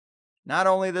 Not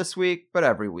only this week, but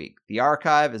every week. The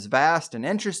archive is vast and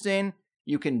interesting.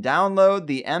 You can download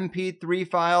the MP3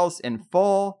 files in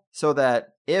full so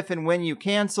that if and when you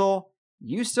cancel,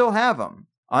 you still have them.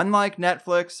 Unlike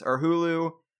Netflix or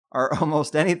Hulu or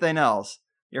almost anything else.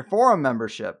 Your forum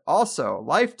membership, also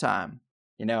lifetime.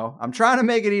 I'm trying to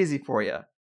make it easy for you.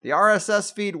 The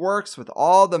RSS feed works with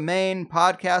all the main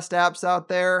podcast apps out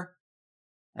there.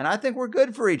 And I think we're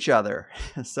good for each other.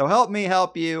 So help me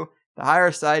help you,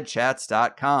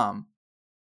 thehighersidechats.com.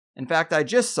 In fact, I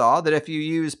just saw that if you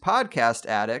use Podcast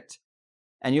Addict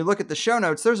and you look at the show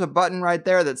notes, there's a button right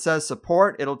there that says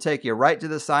support. It'll take you right to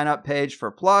the sign up page for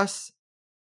Plus.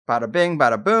 Bada bing,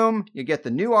 bada boom. You get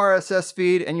the new RSS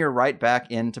feed and you're right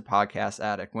back into Podcast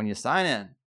Addict when you sign in.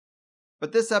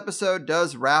 But this episode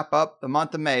does wrap up the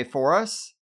month of May for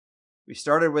us. We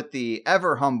started with the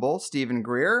ever humble Stephen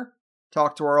Greer,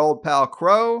 talked to our old pal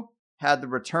Crow, had the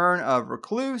return of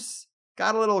Recluse,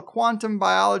 got a little quantum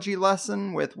biology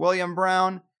lesson with William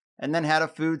Brown, and then had a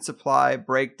food supply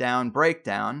breakdown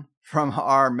from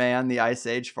our man, the Ice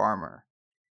Age Farmer.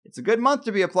 It's a good month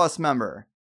to be a Plus member.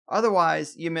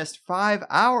 Otherwise, you missed 5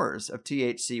 hours of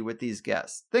THC with these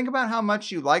guests. Think about how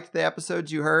much you liked the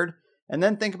episodes you heard, and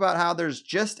then think about how there's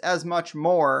just as much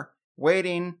more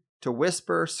waiting to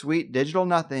whisper sweet digital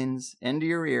nothings into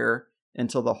your ear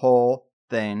until the whole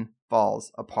thing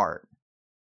falls apart.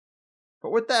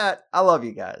 But with that, I love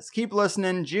you guys. Keep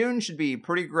listening. June should be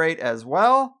pretty great as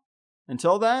well.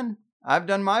 Until then, I've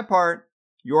done my part.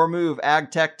 Your move,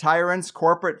 AgTech tyrants,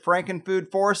 corporate frankenfood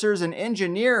forcers, and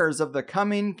engineers of the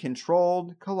coming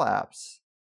controlled collapse.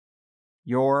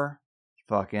 Your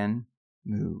fucking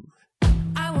move.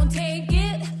 I won't take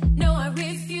it, no I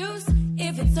refuse.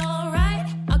 If it's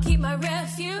alright, I'll keep my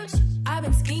refuge. I've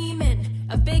been scheming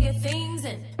of bigger things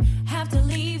and have to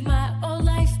leave my old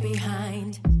life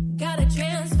behind. Gotta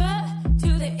transfer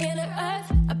to the inner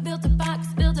earth. I built a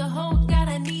box, built a home, got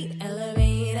a neat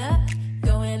elevator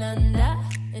going under,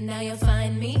 and now you'll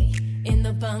find me in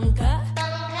the bunker.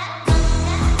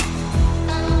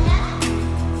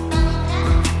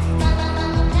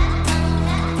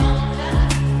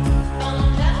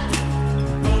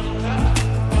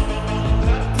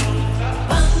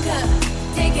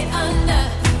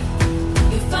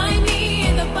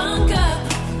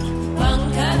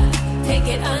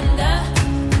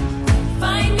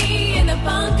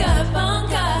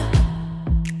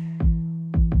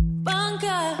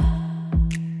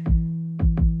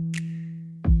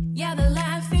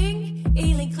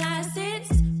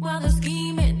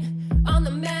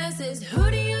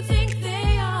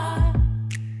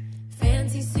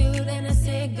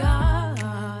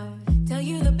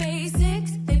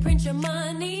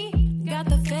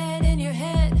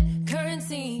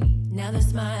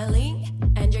 Smiling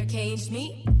and you're caged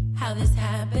me. How this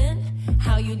happened,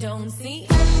 how you don't see.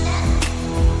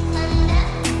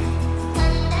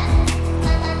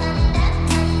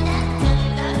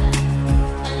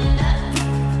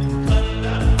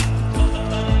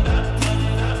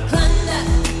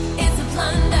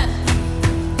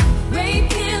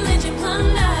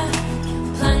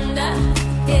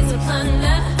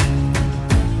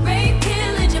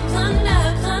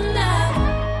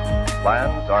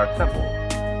 Plans are simple.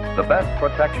 The best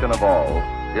protection of all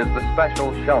is the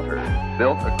special shelter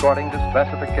built according to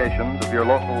specifications of your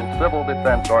local civil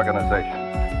defense organization.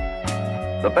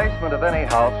 The basement of any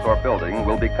house or building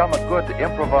will become a good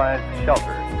improvised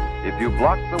shelter if you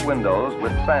block the windows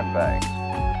with sandbags.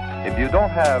 If you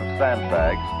don't have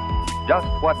sandbags, just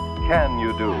what can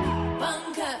you do?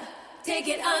 Bunker, take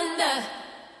it under.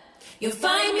 You'll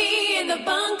find me in the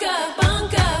bunker,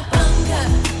 bunker.